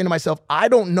mind, I'm saying to myself, I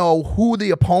don't know who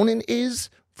the opponent is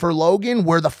for Logan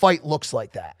where the fight looks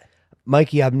like that.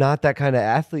 Mikey, I'm not that kind of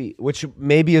athlete, which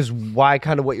maybe is why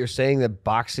kind of what you're saying, that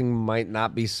boxing might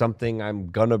not be something I'm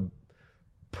going to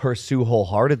pursue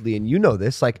wholeheartedly. And you know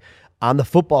this, like on the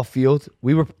football field,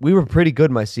 we were pretty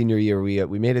good my senior year.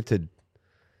 We made it to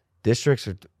districts,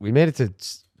 or we made it to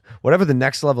whatever the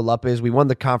next level up is. We won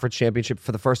the conference championship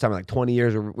for the first time in like 20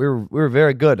 years. We were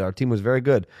very good. Our team was very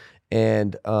good.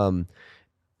 And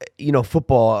you know,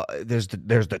 football, there's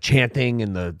the chanting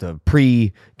and the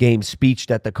pre-game speech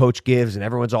that the coach gives, and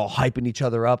everyone's all hyping each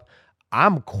other up.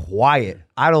 I'm quiet.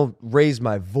 I don't raise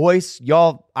my voice.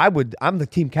 Y'all, I'm the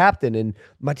team captain, and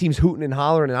my team's hooting and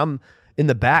hollering, and I'm in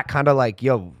the back, kind of like,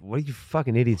 yo, what are you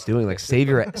fucking idiots doing? Like, save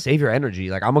your energy.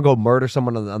 Like, I'm gonna go murder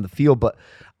someone on the field, but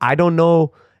I don't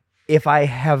know if I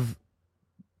have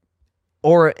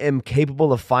or am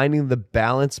capable of finding the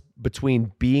balance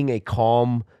between being a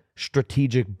calm,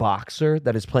 strategic boxer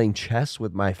that is playing chess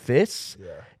with my fists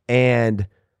and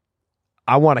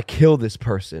I want to kill this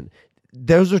person.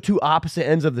 Those are two opposite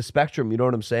ends of the spectrum. You know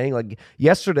what I'm saying? Like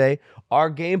yesterday, our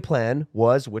game plan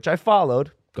was, which I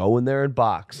followed, go in there and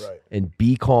box and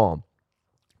be calm.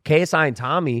 KSI and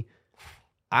Tommy,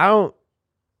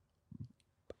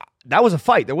 that was a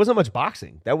fight. There wasn't much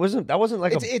boxing. That wasn't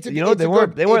like they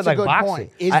weren't like boxing.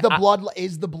 Point.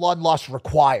 Is the bloodlust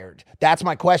required? That's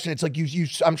my question. It's like you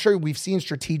I'm sure we've seen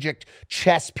strategic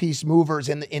chess piece movers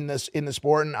in the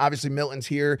sport, and obviously Milton's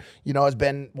here, you know, has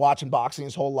been watching boxing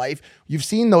his whole life. You've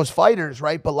seen those fighters,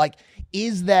 right? But like,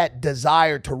 is that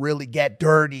desire to really get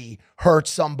dirty, hurt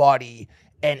somebody,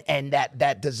 and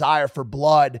that desire for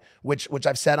blood, which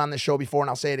I've said on this show before, and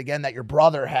I'll say it again, that your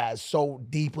brother has so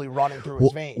deeply running through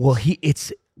his veins. Well,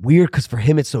 it's weird because for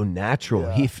him it's so natural.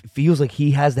 Yeah. He feels like he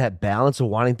has that balance of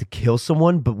wanting to kill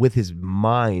someone, but with his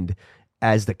mind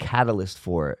as the catalyst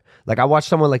for it. Like I watched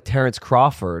someone like Terrence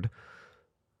Crawford,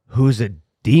 who's a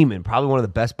demon, probably one of the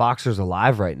best boxers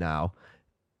alive right now,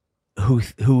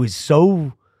 who is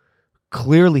so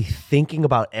clearly thinking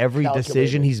about every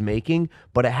decision he's making,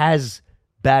 but it has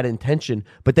bad intention.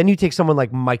 But then you take someone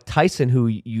like Mike Tyson, who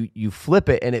you flip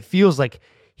it and it feels like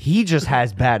he just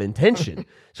has bad intention.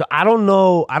 So I don't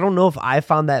know if I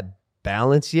found that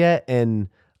balance yet, and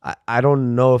I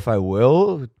don't know if I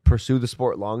will pursue the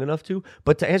sport long enough to.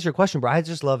 But to answer your question, bro, I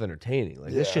just love entertaining.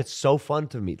 Like this shit's so fun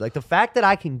to me. Like the fact that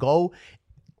I can go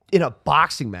in a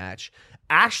boxing match,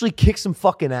 actually kick some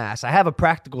fucking ass. I have a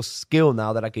practical skill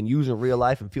now that I can use in real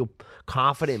life and feel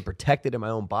confident and protected in my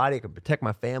own body. I can protect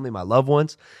my family, my loved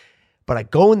ones. But I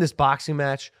go in this boxing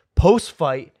match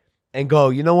post-fight and go,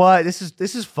 you know what? This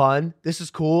is fun. This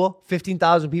is cool.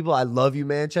 15,000 people. I love you,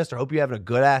 Manchester. Hope you're having a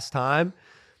good ass time.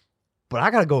 But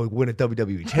I gotta go win a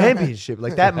WWE championship.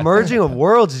 Like that merging of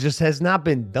worlds just has not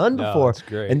been done before. It's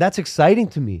great. And that's exciting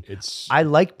to me. I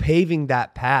like paving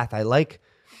that path. I like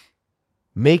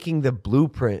making the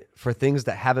blueprint for things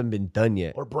that haven't been done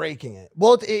yet. Or breaking it.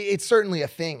 Well, it's certainly a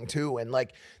thing too. And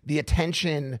like the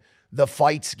attention the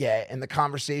fights get and the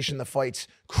conversation the fights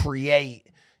create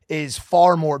is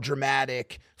far more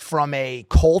dramatic from a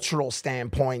cultural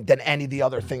standpoint than any of the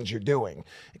other things you're doing.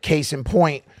 Case in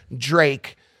point,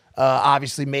 Drake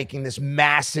obviously making this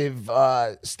massive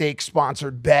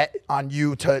stake-sponsored bet on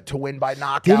you to win by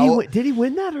knockout. Did he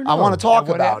win that or no? I want to talk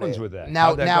what about happens it. With that?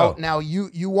 Now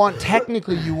you won.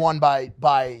 Technically, you won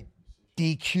by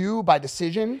DQ, by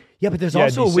decision. Yeah, but there's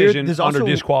also a weird. There's under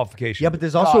also disqualification. Yeah, but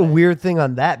there's also a weird thing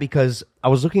on that because I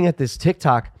was looking at this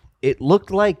TikTok. It looked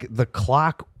like the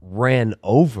clock ran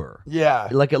over. Yeah.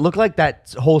 Like it looked like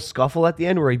that whole scuffle at the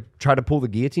end where he tried to pull the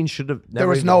guillotine should have never There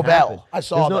was even no happened. bell. I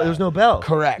saw that. There was no bell.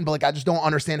 Correct. But like I just don't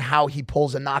understand how he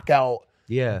pulls a knockout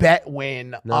bet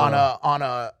win on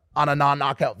a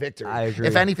non-knockout victory. I agree.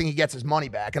 If anything, he gets his money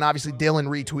back. And obviously Dillon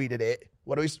retweeted it.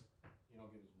 What do we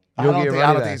You don't get your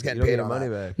money think back. he's getting You don't paid get on your money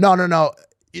that. back. No.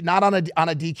 Not on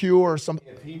a DQ or something.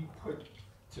 If he put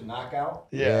to knockout,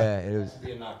 Yeah, it was. it has to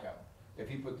be a knockout. If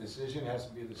he put decision, it has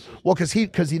to be a decision. Well, because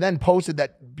he then posted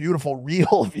that beautiful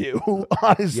reel view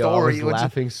on his story. I was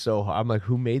laughing so hard. I'm like,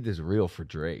 who made this reel for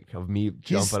Drake of me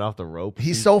jumping off the rope?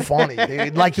 He's so funny,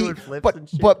 dude. Like Doing flips but and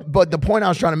shit. but the point I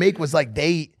was trying to make was like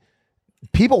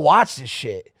people watch this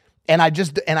shit. And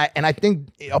I think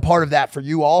a part of that for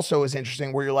you also is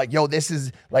interesting where you're like, yo, this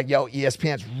is like, yo,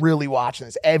 ESPN's really watching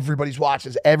this. Everybody's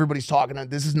watching this. Everybody's talking.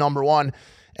 This is number one.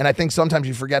 And I think sometimes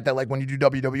you forget that like when you do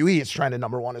WWE, it's trying to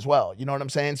number one as well. You know what I'm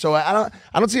saying? So I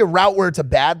don't see a route where it's a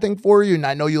bad thing for you. And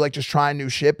I know you like just trying new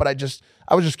shit, but I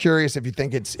was just curious if you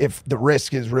think if the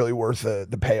risk is really worth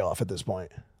the payoff at this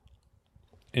point.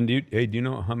 And do you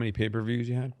know how many pay-per-views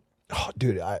you had? Oh,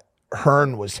 dude,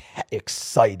 Hearn was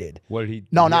excited. What did he?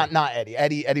 No, not Eddie.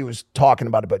 Eddie was talking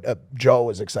about it, but Joe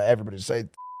was excited. Everybody was saying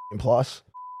plus.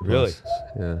 Really?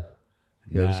 Yeah,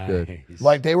 it was good.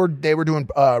 Like they were doing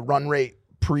run rate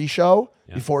pre-show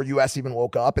before US even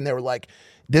woke up, and they were like,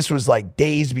 this was like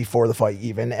days before the fight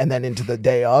even, and then into the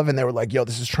day of, and they were like, yo,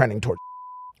 this is trending towards.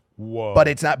 Whoa! But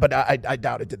it's not. But I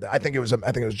doubt it did that. I think it was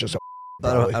just.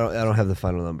 I don't have the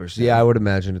final numbers. Yeah, I would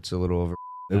imagine it's a little over.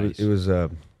 Nice.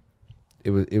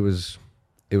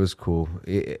 It was cool.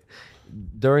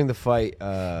 During the fight,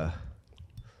 when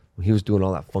he was doing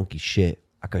all that funky shit,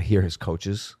 I could hear his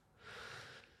coaches.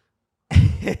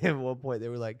 At one point, they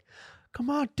were like, "Come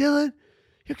on, Dillon,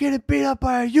 you're getting beat up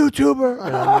by a YouTuber."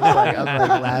 And I'm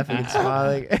like laughing and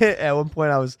smiling. At one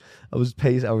point, I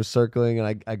was circling,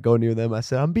 and I go near them. I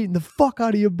said, "I'm beating the fuck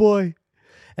out of your boy,"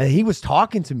 and he was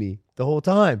talking to me the whole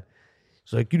time.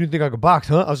 He's like, "You didn't think I could box,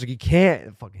 huh?" I was like, "You can't."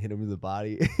 And fucking hit him in the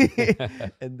body.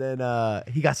 And then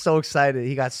he got so excited.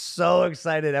 He got so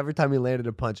excited every time he landed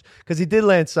a punch because he did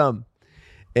land some,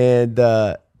 and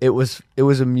it was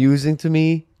amusing to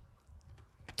me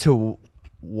to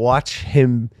watch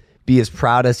him be as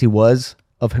proud as he was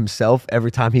of himself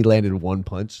every time he landed one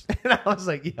punch. And I was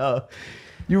like, "Yo,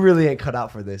 you really ain't cut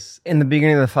out for this." In the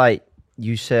beginning of the fight,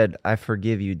 you said, "I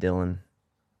forgive you, Dillon."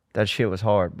 That shit was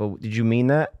hard. But did you mean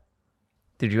that?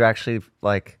 Did you actually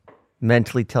like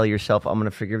mentally tell yourself, "I'm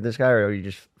gonna forgive this guy," or are you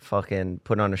just fucking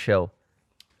putting on a show?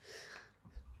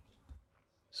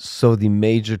 So the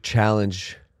major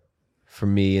challenge for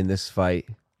me in this fight,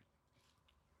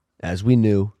 as we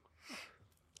knew,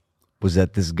 was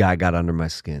that this guy got under my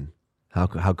skin. How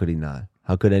could he not?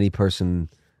 How could any person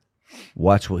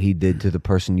watch what he did to the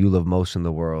person you love most in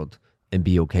the world and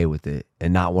be okay with it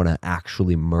and not want to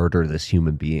actually murder this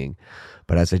human being?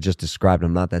 But as I just described,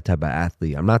 I'm not that type of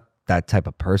athlete. I'm not that type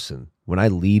of person. When I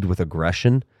lead with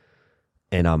aggression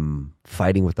and I'm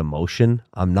fighting with emotion,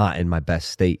 I'm not in my best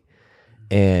state.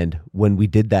 And when we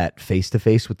did that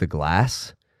face-to-face with the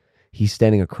glass, he's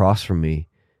standing across from me,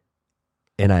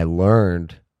 and I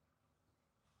learned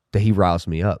that he riles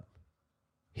me up.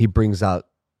 He brings out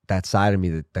that side of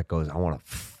me that goes, "I want to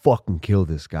fucking kill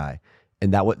this guy."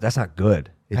 And that's not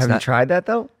good. Have you tried that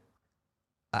though?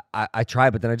 I tried,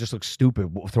 but then I just look stupid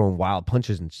throwing wild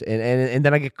punches and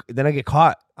then I get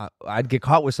caught. I'd get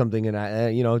caught with something,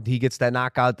 and he gets that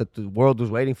knockout that the world was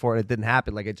waiting for, and it didn't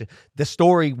happen. Like the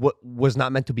story was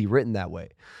not meant to be written that way.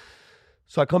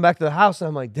 So I come back to the house and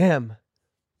I'm like, damn,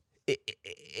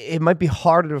 it might be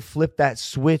harder to flip that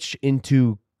switch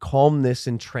into calmness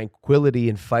and tranquility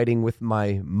and fighting with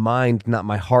my mind, not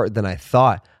my heart, than I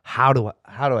thought. How do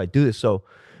I do this? So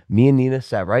me and Nina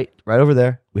sat right over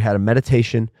there. We had a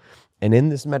meditation, and in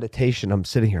this meditation, I'm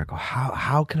sitting here. I go,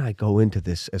 how can I go into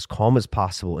this as calm as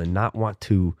possible and not want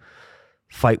to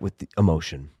fight with the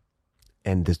emotion?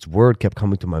 And this word kept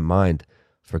coming to my mind: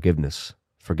 forgiveness,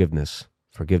 forgiveness,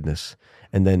 forgiveness.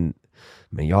 And then,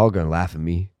 man, y'all are gonna laugh at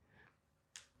me.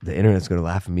 The internet's gonna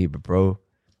laugh at me, but bro,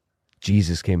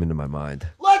 Jesus came into my mind.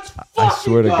 I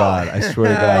swear to God. I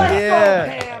swear to God.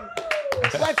 Yeah.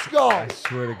 Let's go. I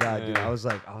swear to God, dude. I was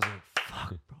like, fuck,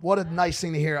 bro. What a nice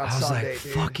thing to hear on Sunday, like,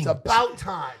 dude. fucking- It's about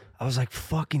time. I was like,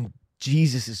 fucking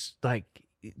Jesus is like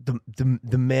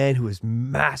the man who is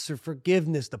master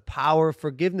forgiveness, the power of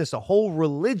forgiveness. A whole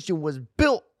religion was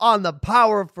built on the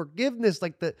power of forgiveness.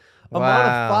 Like the amount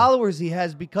of followers he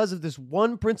has because of this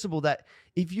one principle that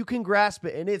if you can grasp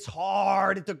it, and it's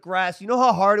hard to grasp. You know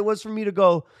how hard it was for me to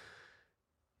go,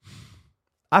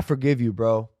 "I forgive you,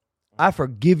 bro. I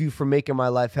forgive you for making my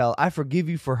life hell. I forgive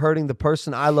you for hurting the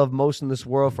person I love most in this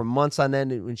world for months on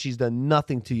end when she's done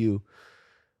nothing to you.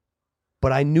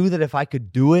 But I knew that if I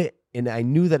could do it, and I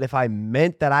knew that if I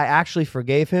meant that I actually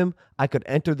forgave him, I could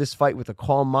enter this fight with a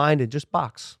calm mind and just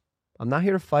box. I'm not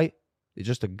here to fight. It's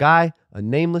just a guy, a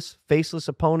nameless, faceless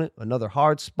opponent, another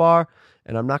hard spar,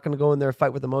 and I'm not going to go in there and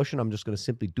fight with emotion. I'm just going to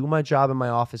simply do my job in my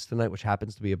office tonight, which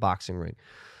happens to be a boxing ring.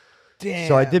 Damn.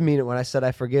 So I did mean it when I said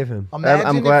I forgive him. I'm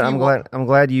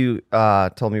glad you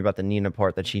told me about the Nina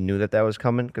part, that she knew that was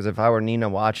coming. Because if I were Nina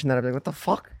watching that, I'd be like, "What the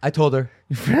fuck? I told her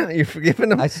You're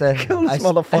forgiving him?" I said, "Kill this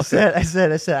motherfucker." I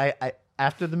said,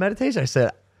 after the meditation, I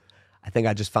said, I think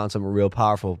I just found something real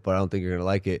powerful, but I don't think you're gonna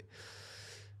like it.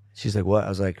 She's like, "What?" I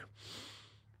was like,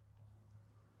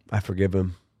 I forgive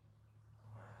him.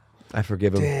 I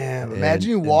forgive him. Damn. Imagine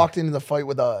you walked into the fight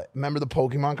with remember the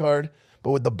Pokemon card,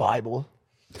 but with the Bible.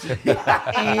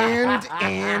 and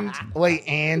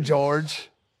George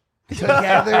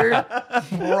together,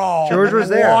 bro. George was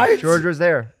there. What? George was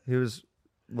there. He was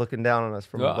looking down on us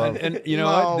from above. And you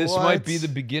know what? This might be the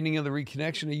beginning of the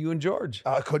reconnection of you and George.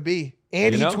 It could be.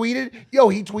 And he tweeted.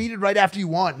 He tweeted right after you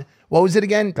won. What was it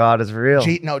again? God is real.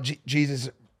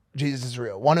 Jesus is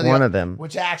real. One of them.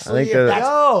 Which actually,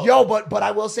 but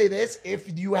I will say this: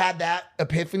 if you had that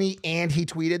epiphany and he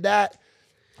tweeted that,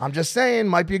 I'm just saying,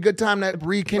 might be a good time to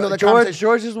rekindle the conversation.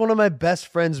 George is one of my best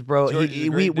friends, bro.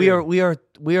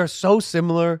 We are so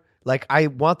similar. Like, I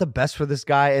want the best for this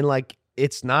guy, and like,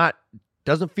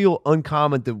 doesn't feel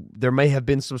uncommon that there may have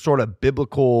been some sort of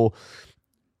biblical,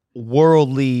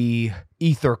 worldly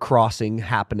ether crossing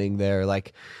happening there.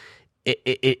 Like,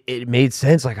 it made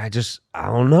sense. Like, I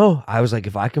don't know. I was like,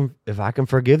 if I can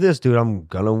forgive this dude, I'm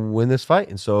gonna win this fight.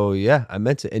 And so yeah, I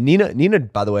meant it. And Nina,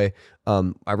 by the way,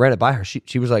 I ran it by her.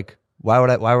 She was like, why would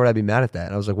I be mad at that?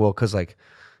 And I was like, well, because like,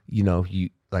 you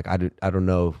like, I don't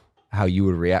know how you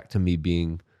would react to me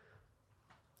being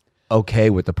okay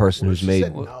with the person who's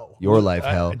made your life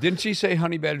hell. Didn't she say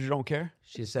honey badgers don't care?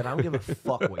 She said, I don't give a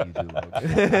fuck what you do.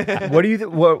 Logan. What do you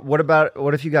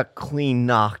what if you got clean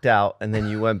knocked out and then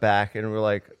you went back and were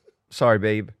like, "Sorry,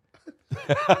 babe."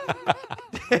 I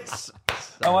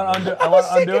want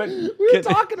to undo it. We were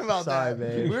talking about that.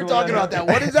 Babe. We were talking about that.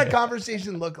 What does that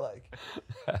conversation look like?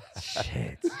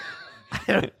 Shit.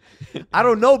 I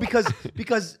don't know because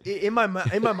in my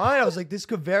mind I was like, this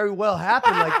could very well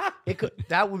happen. Like, it could.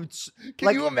 That would.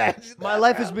 Can you imagine? My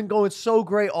life has been going so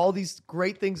great. All these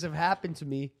great things have happened to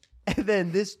me, and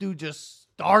then this dude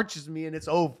just starches me, and it's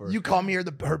over. You come here,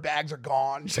 her bags are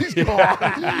gone. She's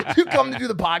gone. You come to do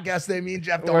the podcast today. Me and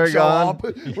Jeff don't show up.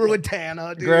 We're with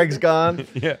Tana. Dude. Greg's gone.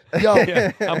 Yeah. Yo,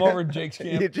 I'm over at Jake's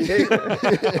camp.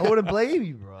 I wouldn't blame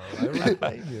you, bro. I wouldn't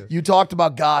blame you. You talked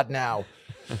about God now.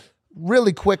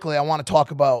 Really quickly, I want to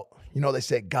talk about, they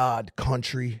say God,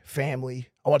 country, family.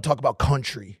 I want to talk about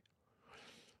country.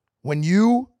 When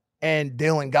you and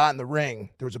Dillon got in the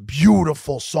ring, there was a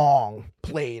beautiful song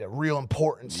played, a real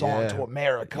important song to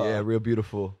America. Yeah, real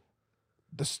beautiful.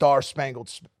 The Star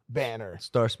Spangled Banner.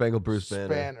 Star Spangled Bruce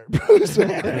Banner. Bruce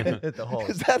Banner. The Hulk.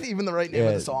 Is that even the right name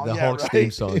of the song? The Hulk's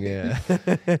theme song, yeah.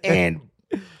 And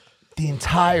the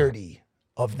entirety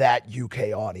of that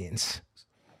UK audience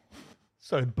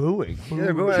started booing.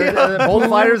 Both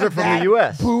fighters are from the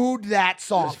U.S. Booed that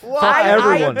song. Fuck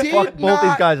everyone. Fuck both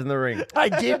these guys in the ring. I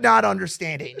did not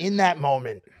understand it. In that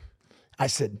moment, I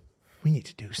said, we need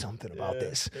to do something about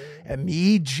this. And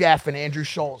me, Jeff, and Andrew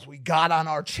Scholes, we got on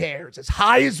our chairs as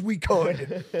high as we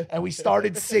could, and we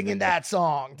started singing that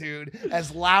song, dude,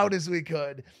 as loud as we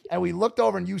could. And we looked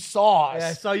over, and you saw us. Yeah,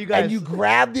 I saw you guys. And you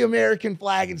grabbed the American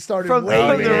flag and started from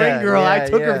waving. the ring girl. I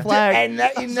took her flag. And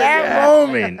in that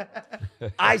moment,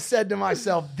 I said to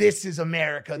myself, this is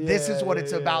America. This is what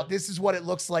it's about. This is what it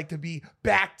looks like to be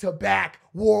back-to-back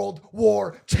World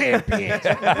War champions,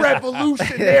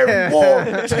 Revolutionary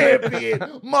War champion,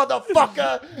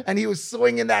 motherfucker. And he was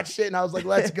swinging that shit, and I was like,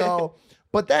 let's go.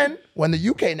 But then when the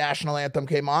UK national anthem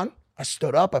came on, I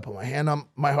stood up, I put my hand on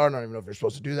my heart. I don't even know if you're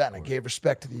supposed to do that. And I gave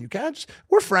respect to the UK.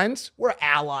 We're friends. We're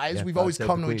allies. Yeah, we've always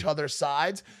come to each other's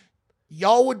sides.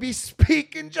 Y'all would be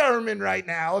speaking German right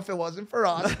now if it wasn't for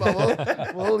us, but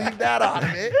we'll leave that out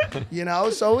of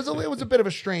it, So it was a bit of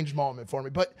a strange moment for me.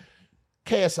 But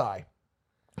KSI,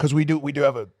 because we do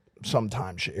have some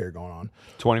time shit here going on.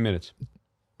 20 minutes.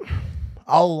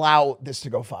 I'll allow this to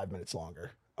go 5 minutes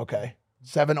longer. Okay,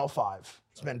 7:05.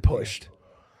 It's been pushed.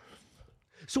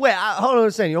 So wait, hold on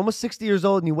a second. You're almost 60 years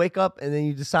old, and you wake up, and then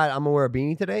you decide I'm gonna wear a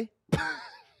beanie today.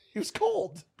 It was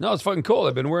cold. No, it's fucking cold.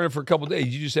 I've been wearing it for a couple days.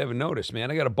 You just haven't noticed,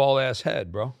 man. I got a bald ass head,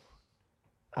 bro.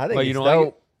 I think you it's don't dope.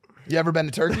 like You ever been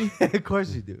to Turkey? Of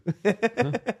course you do.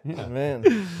 Man.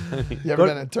 You ever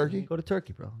been to Turkey? Go to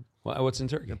Turkey, bro. What's in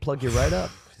Turkey? They'll plug you right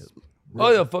up.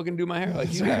 Oh, they'll fucking do my hair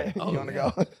like you. Right. Oh, You want to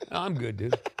go? I'm good,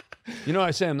 dude. You know what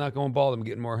I say? I'm not going bald. I'm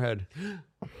getting more head.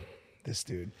 This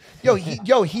dude, he's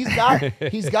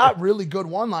got really good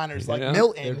one-liners like Yeah,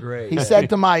 Milton. they're great. He said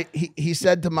to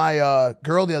my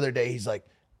girl the other day,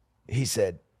 he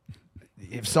said,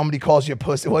 if somebody calls you a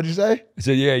pussy, what'd you say? I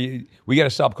said, yeah, we got to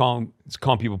stop calling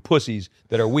people pussies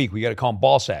that are weak. We got to call them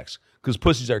ball sacks because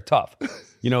pussies are tough.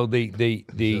 You know, they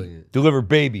deliver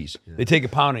babies. Yeah. They take a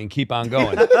pounding and keep on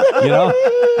going. You know,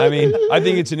 I mean, I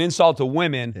think it's an insult to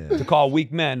women to call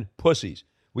weak men pussies.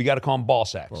 We got to call them ball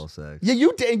sacks. Ball sacks. Yeah,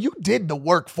 you did the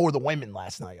work for the women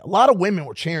last night. A lot of women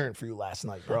were cheering for you last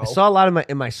night, bro. I saw a lot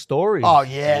in my stories. Oh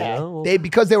yeah, you know?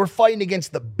 because they were fighting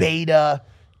against the beta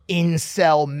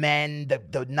incel men,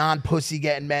 the non-pussy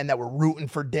getting men that were rooting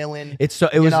for Dillon.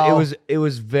 It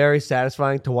was very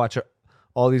satisfying to watch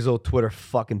all these little Twitter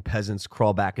fucking peasants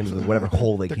crawl back into whatever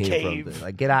hole they came cave. from.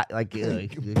 Like get out, like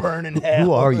burn in hell.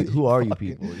 Who are you? Who are you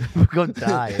people? Go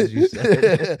die, as you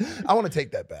said. I want to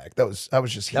take that back. I was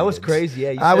just heated. That was crazy.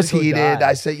 Yeah, I was heated. Die.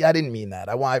 I said, yeah, I didn't mean that.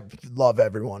 I love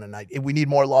everyone, and we need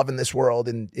more love in this world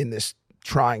in this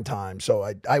trying time. So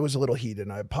I was a little heated,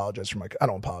 and I apologize for I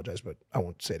don't apologize, but I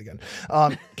won't say it again.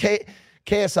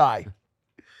 KSI.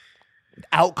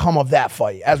 Outcome of that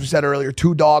fight, as we said earlier,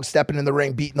 two dogs stepping in the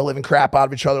ring, beating the living crap out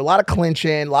of each other. A lot of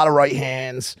clinching, a lot of right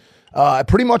hands.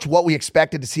 Pretty much what we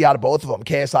expected to see out of both of them.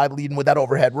 KSI leading with that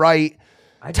overhead right.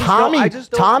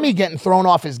 Tommy getting thrown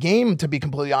off his game, to be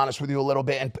completely honest with you, a little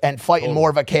bit, and fighting more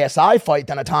of a KSI fight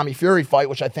than a Tommy Fury fight,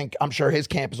 which I'm sure his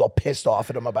camp is all pissed off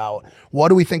at him about. What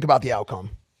do we think about the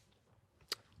outcome?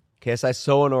 KSI's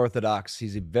so unorthodox.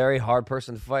 He's a very hard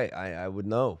person to fight. I would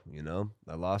know,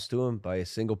 I lost to him by a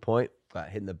single point. Got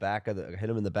hit him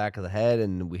in the back of the head,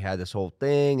 and we had this whole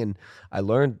thing, and I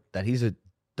learned that he's a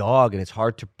dog, and it's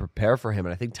hard to prepare for him,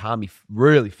 and I think Tommy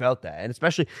really felt that, and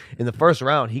especially in the first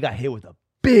round, he got hit with a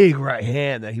big right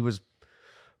hand that he was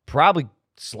probably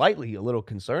slightly a little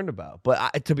concerned about.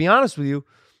 But to be honest with you,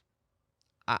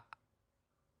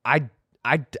 I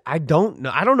don't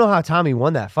know. I don't know how Tommy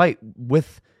won that fight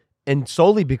and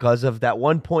solely because of that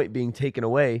 1 point being taken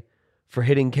away for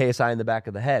hitting KSI in the back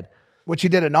of the head. Which he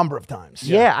did a number of times.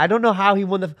 Yeah, I don't know how he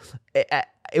won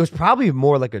it was probably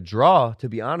more like a draw, to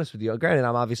be honest with you. Granted,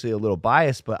 I'm obviously a little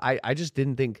biased, but I just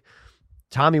didn't think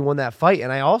Tommy won that fight.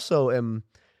 And I also am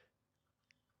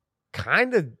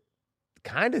kind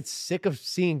of sick of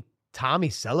seeing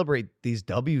Tommy celebrate these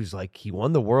W's like he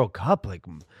won the World Cup. Like,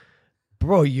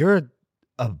 bro, you're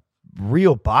a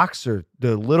real boxer,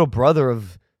 the little brother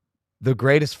of the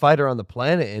greatest fighter on the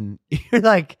planet, and you're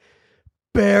like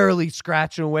barely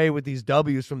scratching away with these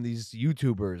W's from these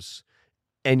YouTubers,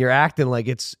 and you're acting like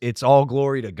it's all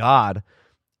glory to God.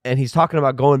 And he's talking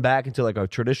about going back into like a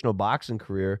traditional boxing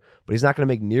career, but he's not going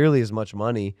to make nearly as much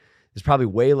money. There's probably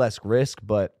way less risk,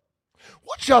 but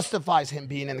what justifies him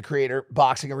being in the creator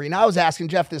boxing arena? I was asking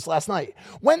Jeff this last night.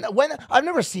 When I've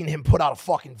never seen him put out a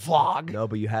fucking vlog. No,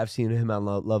 but you have seen him on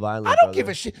Love Island. I don't give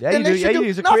a shit. Yeah,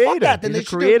 he's a creator. Fuck that. Then he's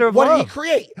they a creator of what love. did he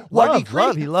create? What did he create?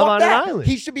 Love. He loved on an island.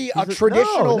 He should be a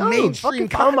traditional mainstream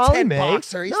content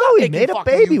boxer. He's he made a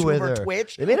baby with her.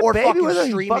 Twitch they made a or baby fucking with her.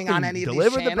 streaming on any of these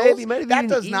delivered channels. the baby. Might have that even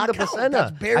does eaten not the count. placenta.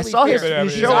 That's barely I saw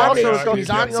his show also. He's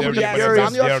on the on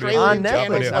Australian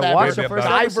Netflix. channels. I watched the first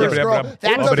episode.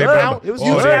 That doesn't count. It was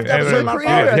You have to have a him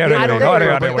creator. I don't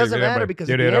know. But it doesn't matter because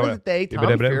at the end of the day,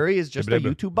 Tommy Fury is just a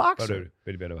YouTube boxer.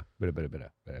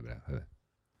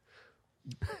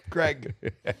 Greg,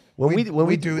 when we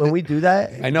do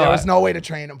that, I know there was no way to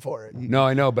train him for it. No,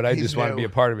 I know, but I just want to be a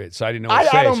part of it, so I didn't know what to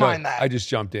say. I don't mind that. I just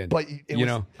jumped in. But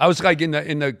I was like in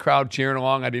the crowd cheering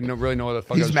along. I didn't really know what the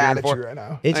fuck I was he's mad cheering at for. you right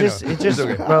now. It just,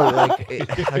 okay. bro. Like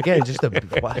again, just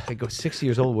I go 6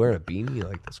 years old wearing a beanie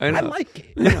like this. I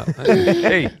like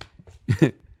it.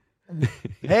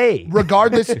 Hey.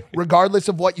 Regardless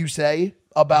of what you say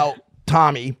about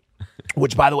Tommy,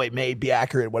 which by the way may be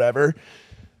accurate, whatever.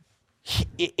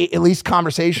 At least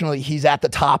conversationally, he's at the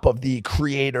top of the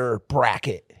creator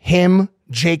bracket. Him,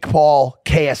 Jake Paul,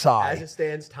 KSI. As it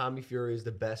stands, Tommy Fury is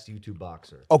the best YouTube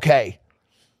boxer. Okay.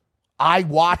 I'm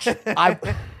not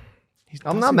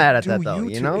mad at that though.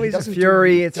 YouTube. He's a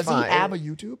Fury. It's does fine. Does he have a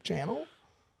YouTube channel?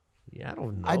 Yeah, I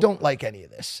don't know. I don't like any of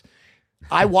this.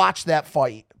 I watched that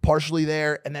fight partially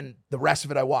there, and then the rest of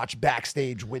it I watched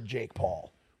backstage with Jake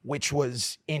Paul, which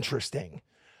was interesting.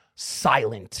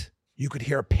 Silent. You could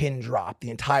hear a pin drop, the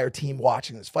entire team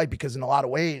watching this fight, because in a lot of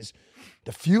ways,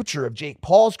 the future of Jake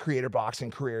Paul's creator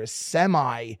boxing career is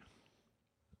semi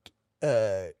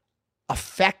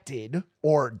affected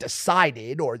or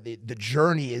decided, or the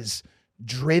journey is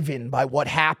driven by what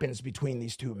happens between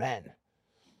these two men.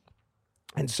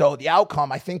 And so the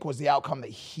outcome, I think, was the outcome that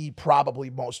he probably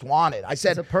most wanted. I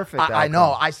said, it's a perfect outcome. I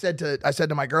know. I said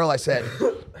to my girl, I said,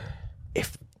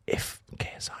 if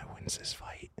KSI wins this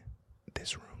fight,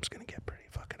 this room's gonna get pretty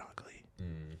fucking ugly.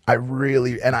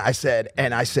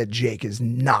 I said, Jake is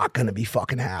not gonna be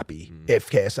fucking happy if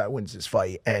KSI wins this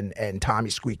fight. And Tommy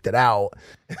squeaked it out.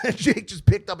 And Jake just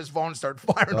picked up his phone and started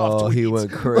firing off tweets. He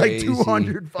went crazy. Like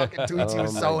 200 fucking tweets. He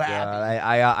was so happy.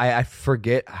 I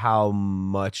forget how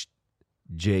much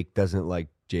Jake doesn't like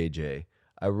JJ.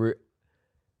 I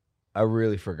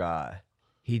really forgot.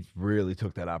 He really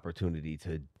took that opportunity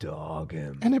to dog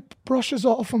him. And it brushes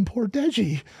off from poor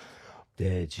Deji.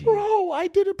 Bro, I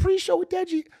did a pre-show with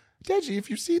Deji. Deji, if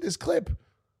you see this clip,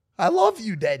 I love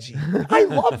you, Deji. I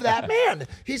love that man.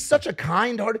 He's such a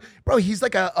kind-hearted... Bro, he's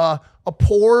like a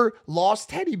poor, lost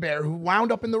teddy bear who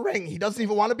wound up in the ring. He doesn't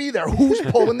even want to be there. Who's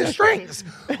pulling the strings?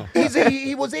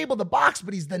 He was able to box,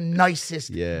 but he's the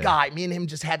nicest guy. Me and him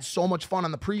just had so much fun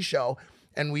on the pre-show,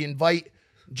 and we invite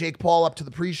Jake Paul up to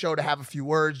the pre-show to have a few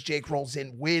words. Jake rolls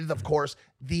in with, of course,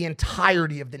 the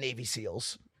entirety of the Navy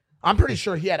SEALs. I'm pretty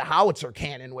sure he had a howitzer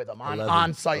cannon with him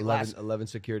on site 11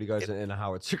 security guards and a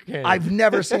howitzer cannon. I've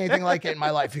never seen anything like it in my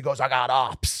life. He goes, I got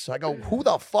ops. I go, who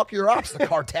the fuck are your ops? The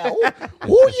cartel?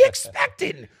 Who are you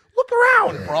expecting? Look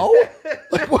around, bro.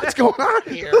 Like, what's going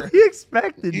on here? What are you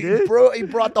expecting, dude? He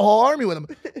brought the whole army with him.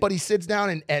 But he sits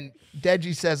down and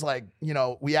Deji says, like, you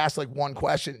know, we asked like one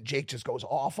question. Jake just goes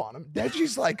off on him.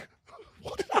 Deji's like,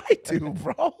 what did I do,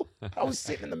 bro? I was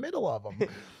sitting in the middle of him.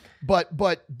 But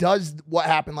does what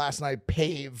happened last night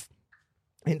pave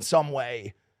in some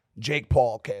way Jake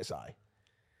Paul, KSI?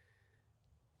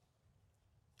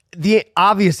 The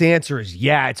obvious answer is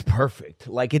yeah, it's perfect.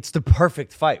 Like, it's the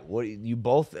perfect fight. You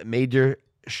both made your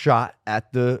shot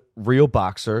at the real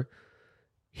boxer.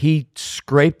 He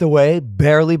scraped away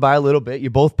barely by a little bit. You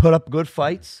both put up good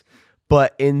fights,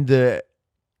 but in the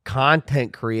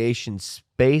content creation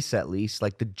space, at least,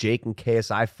 like the Jake and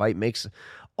KSI fight makes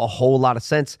a whole lot of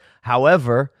sense.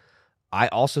 However, I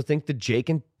also think the Jake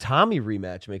and Tommy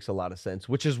rematch makes a lot of sense,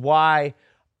 which is why,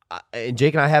 and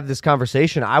Jake and I have this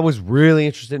conversation, I was really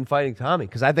interested in fighting Tommy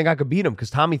because I think I could beat him because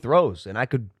Tommy throws, and I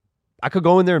could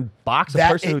go in there and box a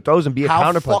person who throws and be a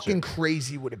counterpuncher. How fucking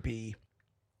crazy would it be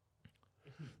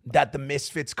that the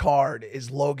Misfits card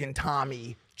is Logan,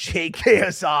 Tommy, Jake,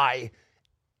 KSI,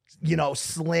 you know,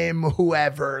 Slim,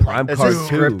 whoever. Prime like, card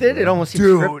scripted? It almost seems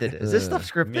scripted. Is this stuff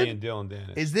scripted? Me and Dillon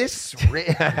Danis. Is this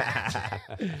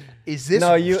is this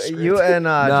no, you and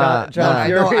John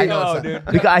Fury. I know it's dude.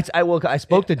 Because I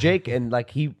spoke to Jake, and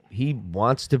like he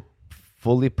wants to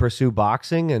fully pursue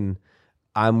boxing, and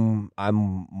I'm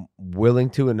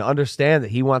willing to and understand that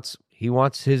he wants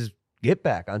his get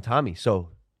back on Tommy. So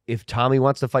if Tommy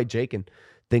wants to fight Jake and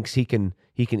thinks he can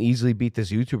easily beat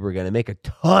this YouTuber again and make a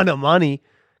ton of money.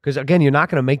 Because, again, you're not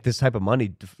going to make this type of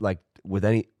money like with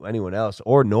anyone else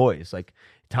or noise. Like,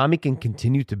 Tommy can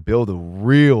continue to build a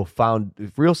real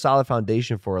solid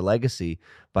foundation for a legacy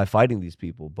by fighting these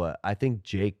people. But I think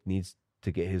Jake needs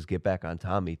to get his get back on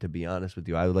Tommy, to be honest with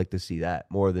you. I would like to see that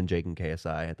more than Jake and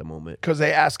KSI at the moment. Because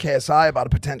they asked KSI about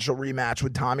a potential rematch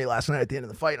with Tommy last night at the end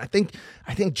of the fight. And I think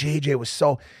JJ was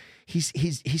so...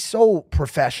 He's so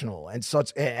professional and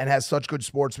has such good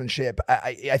sportsmanship.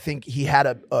 I think he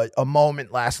had a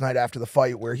moment last night after the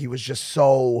fight where he was just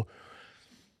so,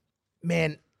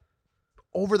 man,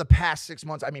 over the past 6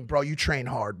 months. I mean, bro, you train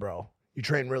hard, bro. You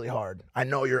train really hard. I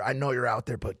know you're out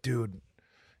there, but dude,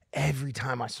 every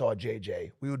time I saw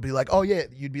JJ, we would be like, oh yeah,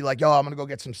 you'd be like, yo, I'm gonna go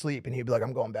get some sleep, and he'd be like,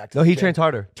 I'm going back to the he gym. trains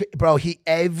harder, bro.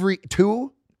 Every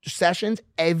 2 sessions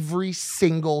every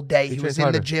single day. He was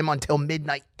in the gym until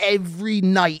midnight every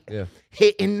night,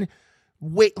 hitting,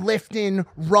 lifting,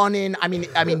 running. I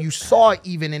mean, you saw it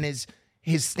even in his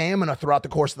stamina throughout the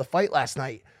course of the fight last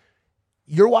night.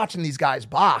 You're watching these guys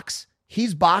box.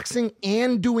 He's boxing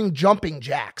and doing jumping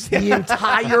jacks the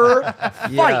entire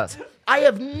fight. I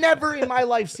have never in my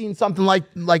life seen something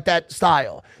like that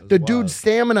style. The dude's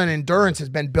stamina and endurance has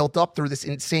been built up through this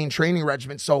insane training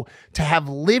regimen. So to have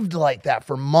lived like that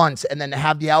for months and then to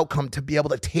have the outcome to be able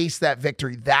to taste that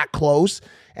victory that close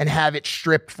and have it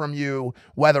stripped from you,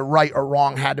 whether right or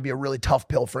wrong, had to be a really tough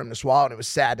pill for him to swallow. And it was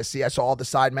sad to see. I saw all the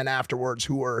sidemen afterwards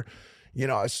who were, you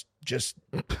know, just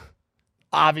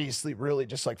obviously really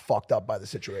just like fucked up by the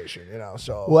situation, you know.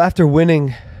 So well, after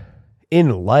winning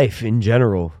in life in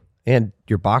general and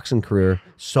your boxing career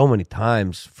so many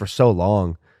times for so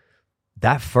long,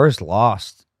 that first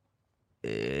loss,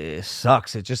 it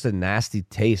sucks. It's just a nasty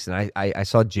taste. And I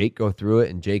saw Jake go through it,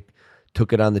 and Jake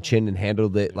took it on the chin and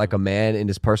handled it like a man in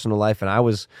his personal life. And I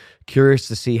was curious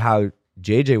to see how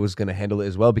JJ was going to handle it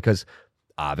as well, because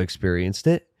I've experienced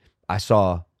it. I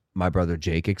saw my brother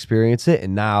Jake experience it,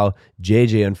 and now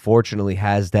JJ unfortunately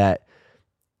has that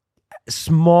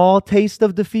small taste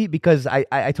of defeat, because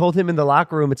I told him in the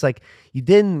locker room, it's like, you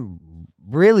didn't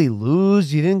really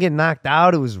lose, you didn't get knocked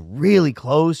out, it was really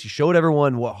close, you showed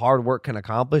everyone what hard work can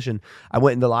accomplish. And I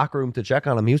went in the locker room to check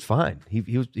on him. He was fine.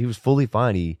 He was fully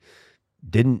fine. He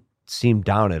didn't seem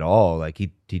down at all. Like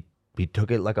he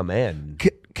took it like a man.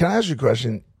 Can I ask you a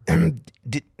question?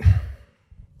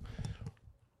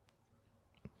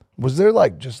 Was there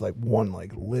like just like one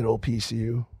like little piece of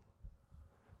you,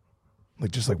 like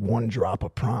just like one drop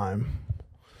of prime,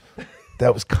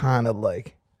 that was kind of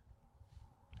like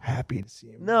happy to see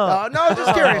him? No,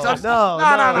 just curious. I'm just, no.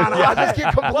 I just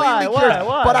get completely curious.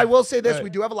 Why? But I will say this: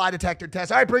 we do have a lie detector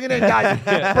test. All right, bring it in, guys.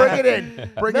 Bring it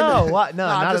in. Bring it in. No,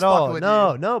 not at all.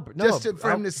 No. Just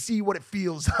for him to see what it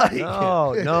feels like.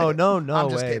 No I'm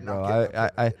just way, kidding, bro. I'm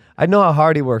kidding. I know how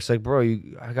hard he works. Like, bro,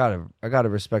 I gotta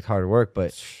respect hard work,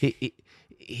 but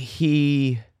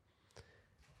he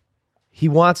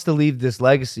wants to leave this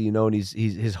legacy, you know, and he's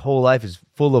his whole life is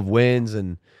full of wins,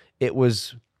 and it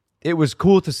was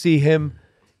cool to see him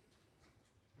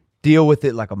deal with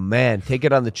it like a man, take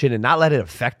it on the chin, and not let it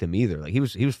affect him either. Like he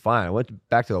was fine. I went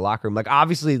back to the locker room. Like,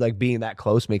 obviously, like being that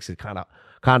close makes it kind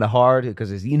of hard,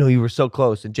 because you were so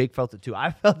close, and Jake felt it too.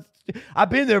 I've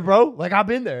been there, bro. Like, I've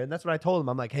been there, and that's what I told him.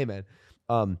 I'm like, hey man,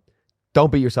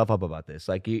 don't beat yourself up about this.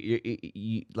 Like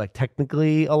you like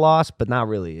technically a loss, but not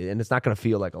really, and it's not gonna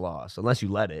feel like a loss unless you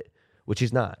let it, which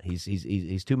he's not.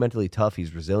 He's too mentally tough.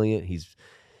 He's resilient. He's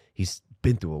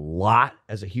been through a lot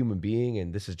as a human being,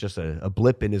 and this is just a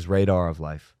blip in his radar of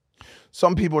life.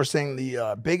 Some people are saying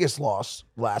the biggest loss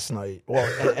last night, well,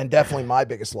 and definitely my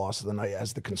biggest loss of the night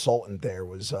as the consultant there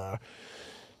was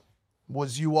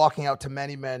you walking out to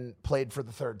Many Men played for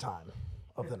the third time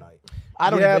of the night. I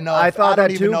don't even know. I thought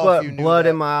that too, but you knew blood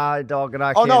that. in my eye, dog, and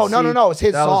I Oh, can't see. no. It's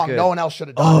his That was song. good. No one else should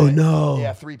have done it. No.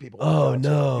 Yeah, 3 people. Oh, done it, no.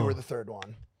 so you were the third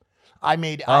one. As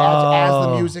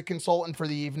the music consultant for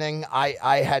the evening,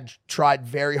 I had tried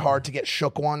very hard to get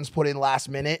shook ones put in last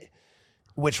minute,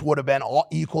 which would have been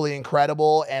equally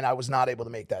incredible, and I was not able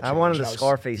to make that change. I wanted a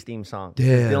Scarface theme song.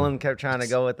 Damn. Dillon kept trying to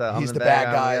go with the He's the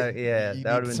bad guy. Yeah, You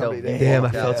that would need have somebody been to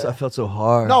dope. Damn, I felt so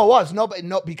hard. No, it was. No,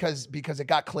 because it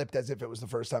got clipped as if it was the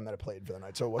first time that it played for the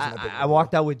night, so it wasn't a big I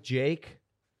walked out with Jake,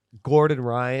 Gordon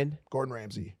Ryan, Gordon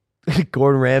Ramsay.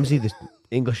 Gordon Ramsay, the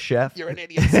English chef. You're an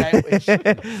idiot sandwich.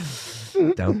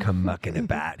 Don't come mucking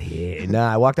about here.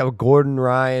 Nah, I walked out with Gordon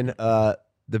Ryan,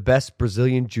 the best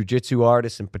Brazilian jiu-jitsu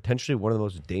artist and potentially one of the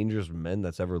most dangerous men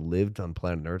that's ever lived on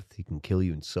planet Earth. He can kill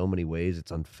you in so many ways.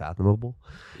 It's unfathomable.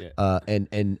 Yeah.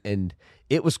 And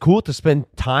it was cool to spend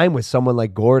time with someone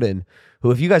like Gordon,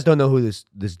 who, if you guys don't know who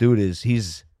this dude is,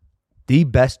 he's the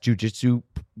best jiu-jitsu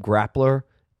grappler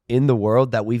in the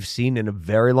world that we've seen in a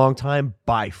very long time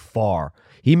by far.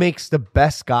 He makes the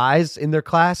best guys in their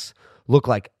class look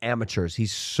like amateurs.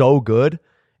 He's so good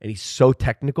and he's so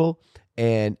technical.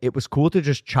 And it was cool to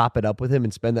just chop it up with him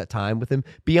and spend that time with him,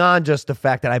 beyond just the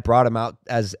fact that I brought him out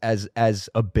as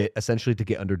a bit, essentially to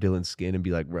get under Dillon's skin and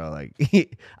be like, bro, like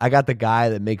I got the guy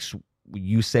that makes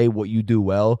you say what you do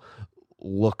well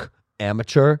look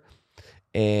amateur.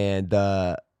 And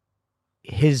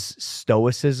his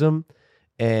stoicism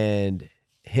and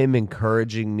him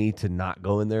encouraging me to not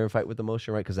go in there and fight with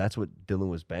emotion, right? Because that's what Dillon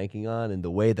was banking on, and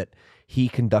the way that he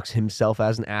conducts himself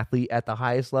as an athlete at the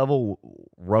highest level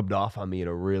rubbed off on me in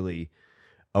a really,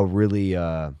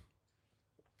 I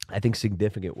think,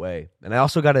 significant way. And I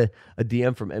also got a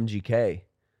DM from MGK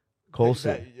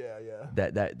Colson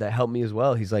that helped me as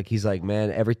well. He's like,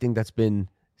 man, everything that's been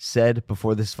said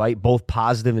before this fight, both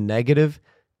positive and negative,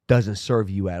 doesn't serve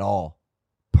you at all.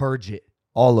 Purge it,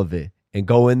 all of it, and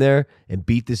go in there and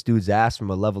beat this dude's ass from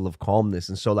a level of calmness.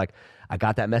 And so, like, I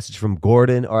got that message from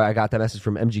Gordon, or I got that message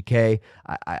from MGK.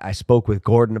 I spoke with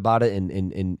Gordon about it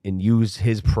and used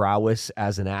his prowess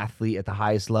as an athlete at the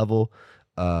highest level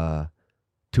to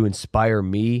inspire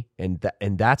me. And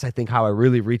that's, I think, how I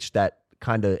really reached that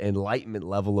kind of enlightenment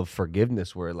level of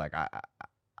forgiveness, where like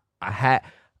I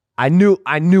knew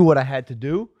what I had to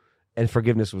do, and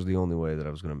forgiveness was the only way that I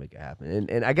was going to make it happen.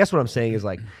 And I guess what I'm saying is,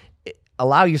 like,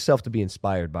 allow yourself to be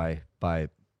inspired by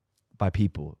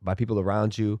people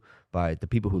around you, by the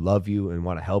people who love you and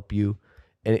want to help you.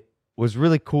 And it was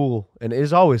really cool, and it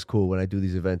is always cool when I do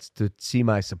these events, to see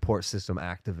my support system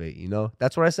activate. You know,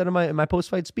 that's what I said in my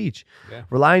post-fight speech. Yeah.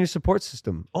 Rely on your support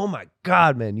system. Oh my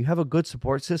God, man, you have a good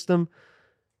support system.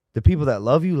 The people that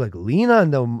love you, like, lean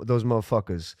on those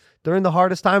motherfuckers. During the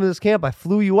hardest time of this camp, I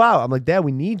flew you out. I'm like, Dad,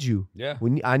 we need you. Yeah. We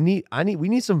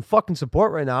need some fucking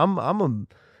support right now. I'm a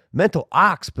mental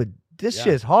ox, but this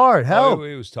shit's hard. Help.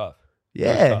 It was tough.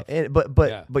 Yeah. It was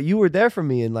tough. But you were there for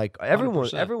me, and like everyone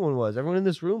 100%. everyone in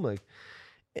this room, like,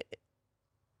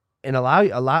 and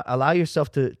allow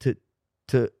yourself to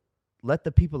let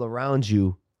the people around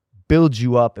you build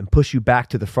you up and push you back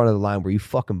to the front of the line where you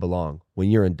fucking belong when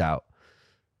you're in doubt.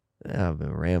 I've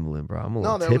been rambling, bro. I'm a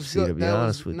little tipsy, to be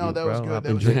honest with you, bro. I've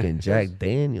been drinking Jack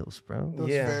Daniels, bro.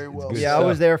 Yeah, very well. Yeah, I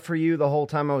was there for you the whole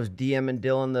time. I was DMing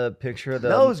Dillon the picture of the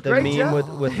meme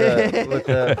with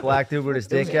the black dude with his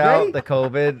dick out, the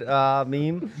COVID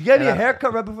meme. You got a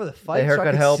haircut right before the fight. The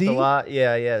haircut helped a lot.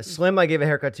 Yeah. Slim, I gave a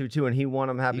haircut to too, and he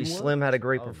won. I'm happy. Slim had a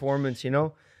great performance. You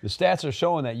know. The stats are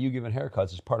showing that you giving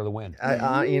haircuts is part of the win.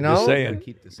 You know, just saying.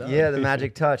 Keep this up. Yeah, the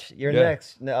magic touch. You're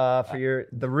next for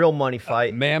the real money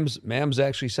fight. Mams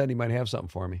actually said he might have something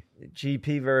for me.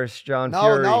 GP versus John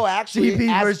Fury. No, actually,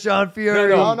 GP versus John Fury.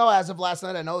 No. As of last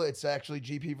night, I know it's actually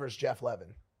GP versus Jeff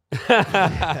Levin.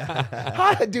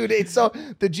 Dude, it's so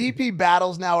the GP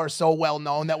battles now are so well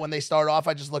known that when they start off,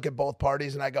 I just look at both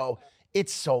parties and I go,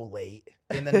 "It's so late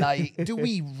in the night. Do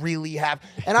we really have?"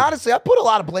 And honestly, I put a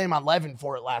lot of blame on Levin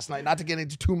for it last night. Not to get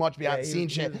into too much behind the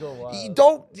scenes shit.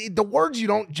 The words you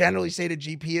don't generally say to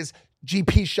GP is,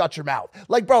 GP, shut your mouth.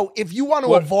 Like, bro, if you want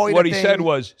to avoid what he said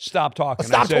was, stop talking.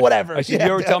 Stop to whatever. I said, you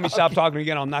ever tell me stop talking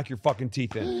again, I'll knock your fucking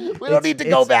teeth in. We don't need to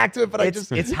go back to it, but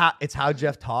it's how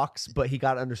Jeff talks, but he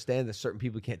got to understand that certain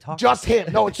people can't talk. Just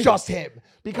him. No, it's just him.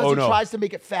 Because he tries to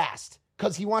make it fast.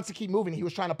 Because he wants to keep moving. He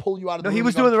was trying to pull you out of the room. He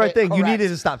was doing the right thing. You needed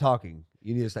to stop talking.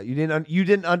 You need to stop. You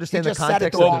didn't understand the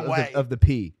context of the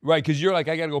pee. Right, because you're like,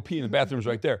 I got to go pee in the bathroom's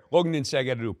right there. Logan didn't say I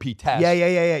got to do a pee test.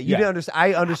 Yeah. You didn't understand.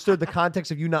 I understood the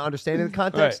context of you not understanding the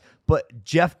context, but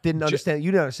Jeff didn't understand. You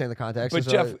didn't understand the context. But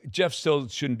Jeff still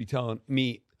shouldn't be telling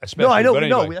me. Especially, no, I know. But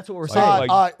anyway, No, that's what we're saying.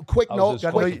 Quick note.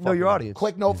 Know your audience.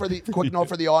 Quick note for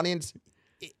the audience.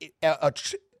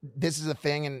 This is a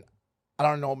thing, and I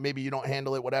don't know. Maybe you don't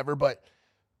handle it, whatever. But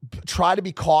try to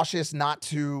be cautious not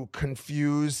to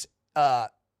confuse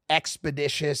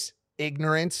expeditious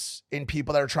ignorance in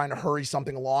people that are trying to hurry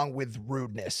something along with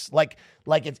rudeness. Like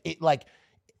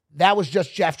that was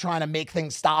just Jeff trying to make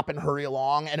things stop and hurry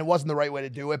along, and it wasn't the right way to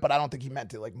do it, but I don't think he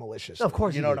meant it like malicious. Of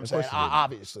course, you know what I'm saying?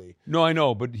 Obviously. No, I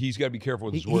know, but he's got to be careful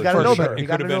with his words. It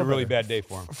could have been a really bad day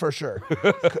for him. For sure.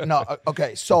 No,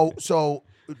 okay. So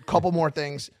a couple more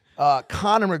things.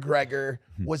 Conor McGregor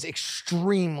was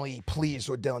extremely pleased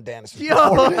with Dillon Danis.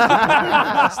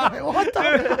 What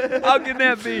the? How can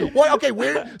that be? What? Okay,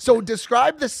 so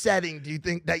describe the setting. Do you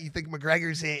think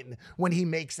McGregor's in when he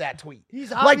makes that tweet?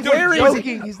 He's like, where is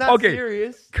he? He's not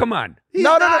serious. Come on.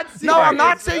 No. I'm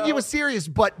not saying he was serious,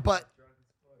 but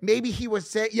maybe he was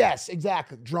saying yes,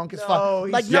 exactly. Drunk as fuck.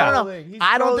 Like no.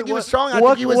 I don't think he was strong. I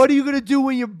think he was. What are you gonna do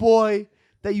when your boy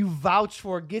that you vouch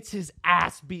for gets his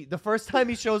ass beat the first time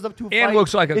he shows up to a fight? And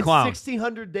looks like a clown.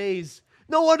 1,600 days.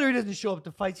 No wonder he doesn't show up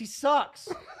to fights. He sucks.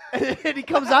 And he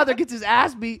comes out there, gets his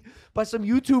ass beat by some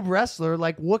YouTube wrestler.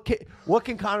 Like, what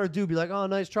can Conor do? Be like, oh,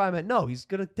 nice try, man. No, he's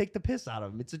gonna take the piss out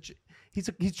of him. He's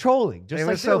trolling. Just it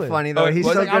was was so funny though. Oh, He's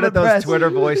so good at those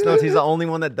Twitter voice notes. He's the only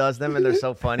one that does them, and they're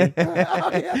so funny.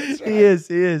 Right. He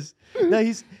is. No,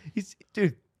 he's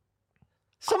dude.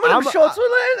 Some of them shots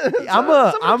were landing. I'm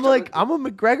a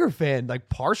McGregor fan, like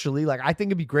partially. Like I think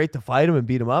it'd be great to fight him and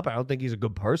beat him up. I don't think he's a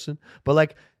good person, but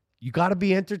like you got to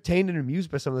be entertained and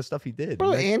amused by some of the stuff he did.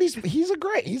 Bro, and he's a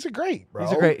great, bro. He's a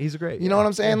great. You know what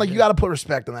I'm saying? Like you got to put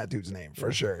respect on that dude's name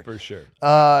for sure. For sure.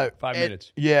 5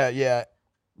 minutes. Yeah.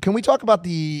 Can we talk about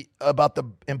the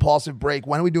impulsive break?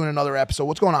 When are we doing another episode?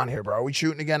 What's going on here, bro? Are we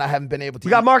shooting again? I haven't been able to. We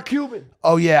got Mark Cuban.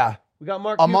 Oh yeah. We got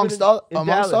Mark amongst Cuban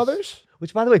amongst others.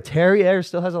 Which, by the way, Terry Ayers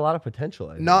still has a lot of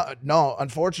potential. No.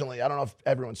 Unfortunately, I don't know if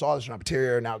everyone saw this or not, but Terry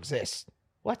Ayers now exists.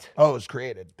 What? Oh, it was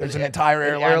created. There's an entire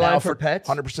airline now for pets.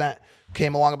 100%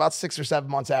 came along about 6 or 7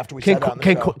 months after we said it on the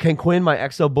show. Can Quinn, my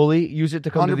XL bully, use it to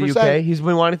come to the UK? He's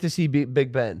been wanting to see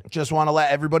Big Ben. Just want to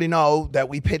let everybody know that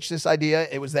we pitched this idea.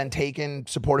 It was then taken,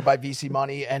 supported by VC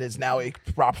money, and is now a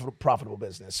profitable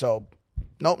business. So,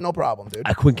 no problem, dude.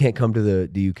 Quinn can't come to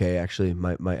the UK. Actually,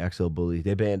 my XL bully.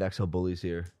 They banned XL bullies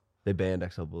here. They banned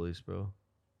XL bullies, bro.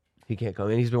 He can't come.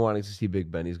 And he's been wanting to see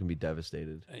Big Ben. He's gonna be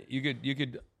devastated. You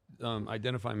could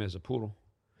identify him as a poodle.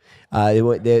 They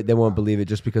won't believe it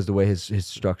just because the way his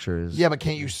structure is. Yeah, but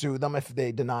can't you sue them if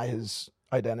they deny his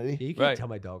identity? Yeah, you can't tell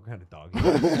my dog what kind of dog he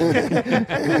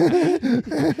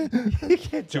is. You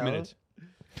can't 2 minutes.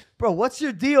 Bro, what's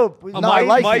your deal? Mike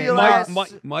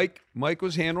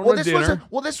was handling dinner.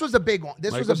 This was a big one.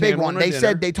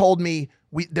 They told me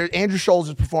Andrew Schultz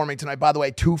is performing tonight. By the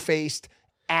way, two-faced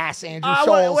ass Andrew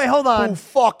Schultz. Wait, hold on. Who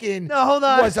fucking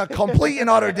was a complete and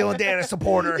utter Dillon Danis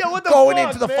supporter. Yeah, what the going fuck,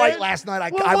 into the man? fight last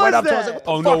night. What I went was up to him. I was that? like,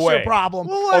 what the fuck's your problem?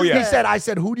 What was He that? said, I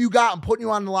said, who do you got? I'm putting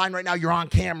you on the line right now. You're on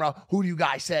camera. Who do you got?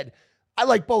 I said, I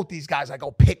like both these guys. I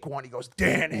go, pick one. He goes,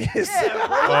 Danis.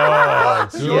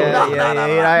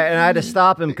 And I had to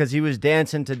stop him because he was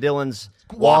dancing to Dillon's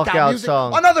walkout music.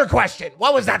 song. Another question.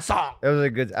 What was that song? It was a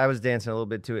good. I was dancing a little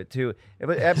bit to it too.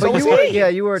 But So was you were, he. yeah,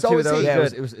 you were So too. was That was he. Yeah,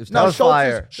 good. it was that No, was Schultz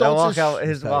fire. is- Schultz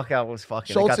His walkout was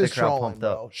fucking. It Schultz got the is crowd trolling, pumped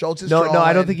bro. up. Schultz is No, trolling.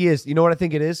 I don't think he is. You know what I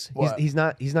think it is? What? He's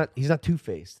not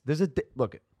two-faced. There's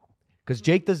look, because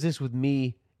Jake does this with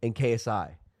me and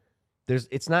KSI.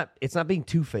 It's not being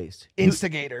two-faced.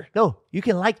 Instigator. No, you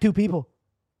can like two people.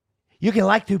 You can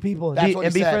like two people That's what he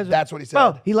and be said. friends with. That's what he said.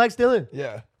 Bro, he likes Dillon.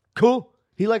 Yeah. Cool.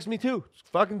 He likes me too. It's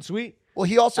fucking sweet. Well,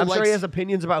 he also I'm likes. sure he has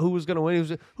opinions about who was going to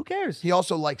win. Who cares? He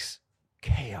also likes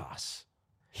chaos.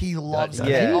 He loves Yeah,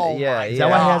 it. Oh yeah, my yeah. Is that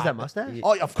why he has God. that mustache?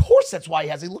 Oh, of course that's why he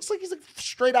has. He looks like he's like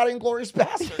straight out of Inglourious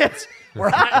Bastards. We're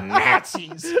hunting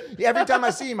Nazis. Every time I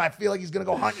see him, I feel like he's gonna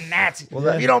go hunting Nazis.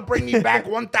 If you don't bring me back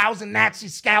 1,000 Nazi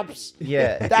scalps,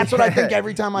 Yeah, that's what I think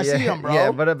every time I see him, bro.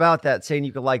 Yeah, but about that saying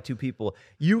you can like two people,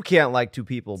 you can't like two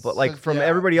people. But like from yeah.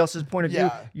 everybody else's point of view,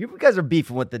 Yeah. you guys are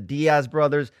beefing with the Diaz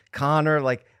brothers, Connor.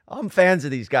 Like I'm fans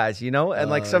of these guys, you know. And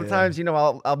like sometimes, you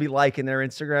know, I'll be liking their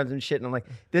Instagrams and shit, and I'm like,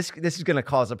 this is gonna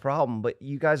cause a problem. But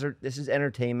you guys this is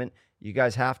entertainment. You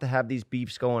guys have to have these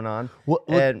beefs going on.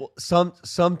 And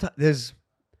Sometimes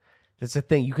that's the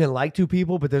thing. You can like two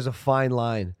people, but there's a fine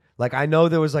line. Like I know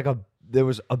there was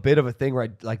a bit of a thing where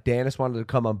like Danis wanted to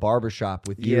come on Barbershop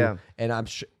with you, Yeah. and I'm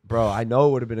sure, bro. I know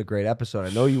it would have been a great episode. I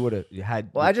know you would have had.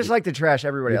 Well, I just like to trash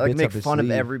everybody. I like to bits make up his fun of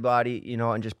sleeve. everybody, you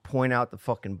know, and just point out the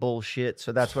fucking bullshit.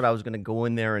 So that's what I was gonna go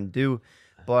in there and do.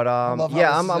 But love how yeah,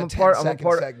 this I'm is a a part.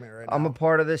 10-second segment right I'm a now.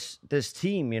 part of this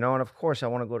team, you know. And of course, I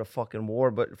want to go to fucking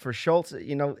war. But for Schultz,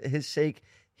 you know, his sake,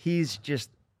 he's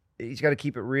got to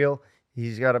keep it real.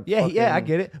 He's got to. Yeah, I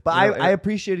get it. But you know, I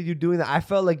appreciated you doing that. I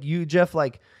felt like you, Jeff,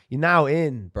 like you're now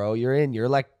in, bro. You're in. You're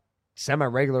like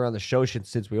semi-regular on the show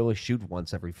since we only shoot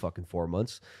once every fucking 4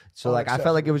 months. So like I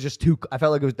felt like it was just too. I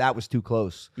felt like that was too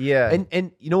close. Yeah.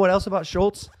 And you know what else about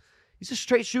Schultz? He's a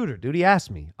straight shooter, dude. He asked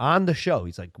me on the show.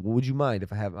 He's like, "Well, would you mind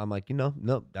if I have?" I'm like, no,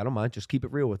 I don't mind. Just keep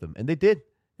it real with him. And they did.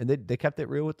 And they kept it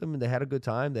real with them. And they had a good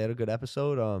time. They had a good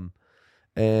episode.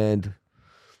 And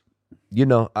you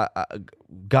know,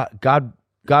 God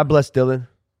bless Dillon.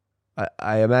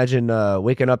 I imagine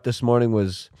waking up this morning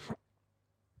was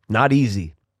not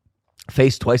easy.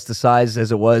 Face twice the size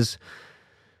as it was.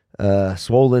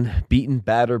 Swollen, beaten,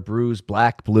 battered, bruised,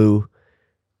 black, blue.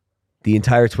 The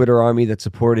entire Twitter army that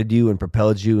supported you and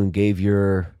propelled you and gave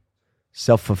your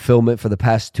self-fulfillment for the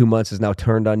past 2 months is now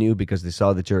turned on you because they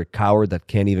saw that you're a coward that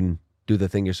can't even do the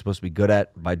thing you're supposed to be good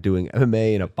at by doing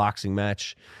MMA in a boxing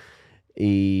match.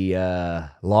 He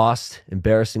lost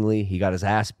embarrassingly. He got his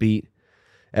ass beat.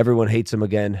 Everyone hates him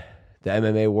again. The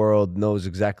MMA world knows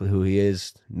exactly who he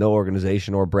is. No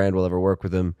organization or brand will ever work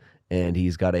with him. And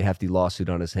he's got a hefty lawsuit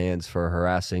on his hands for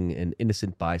harassing an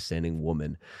innocent bystanding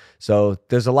woman. So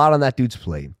there's a lot on that dude's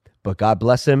plate. But God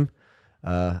bless him.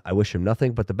 I wish him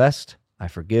nothing but the best. I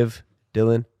forgive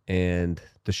Dillon, and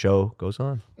the show goes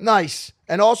on. Nice.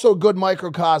 And also a good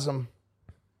microcosm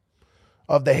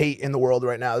of the hate in the world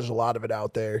right now. There's a lot of it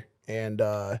out there. And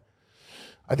I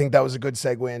think that was a good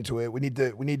segue into it. We need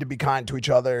to be kind to each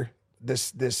other.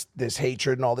 This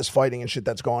hatred and all this fighting and shit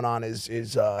that's going on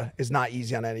is not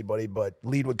easy on anybody, but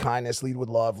lead with kindness, lead with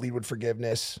love, lead with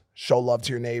forgiveness, show love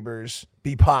to your neighbors,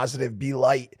 be positive, be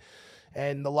light,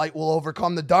 and the light will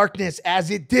overcome the darkness as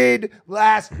it did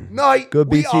last night. Good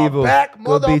beats evil. Back,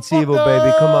 good beats evil,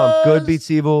 baby. Come on. Good motherfuckers.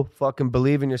 beats evil. Fucking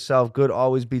believe in yourself. Good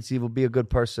always beats evil. Be a good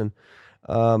person.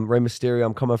 Rey Mysterio,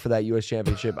 I'm coming for that U.S.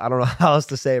 Championship. I don't know how else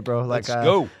to say it, bro. Like, Let's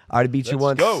go. I already beat you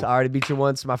Let's once. go. I already beat you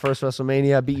once. My first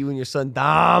WrestleMania. I beat you and your son,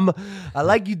 Dom. I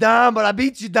like you, Dom, but I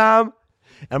beat you, Dom.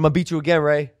 And I'm going to beat you again,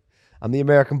 Ray. I'm the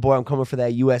American boy. I'm coming for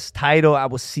that U.S. title. I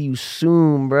will see you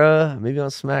soon, bro. Maybe on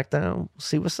SmackDown. We'll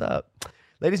see what's up.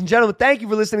 Ladies and gentlemen, thank you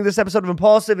for listening to this episode of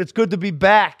Impulsive. It's good to be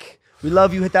back. We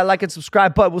love you. Hit that like and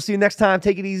subscribe button. We'll see you next time.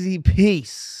 Take it easy.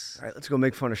 Peace. All right, let's go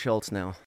make fun of Schultz now.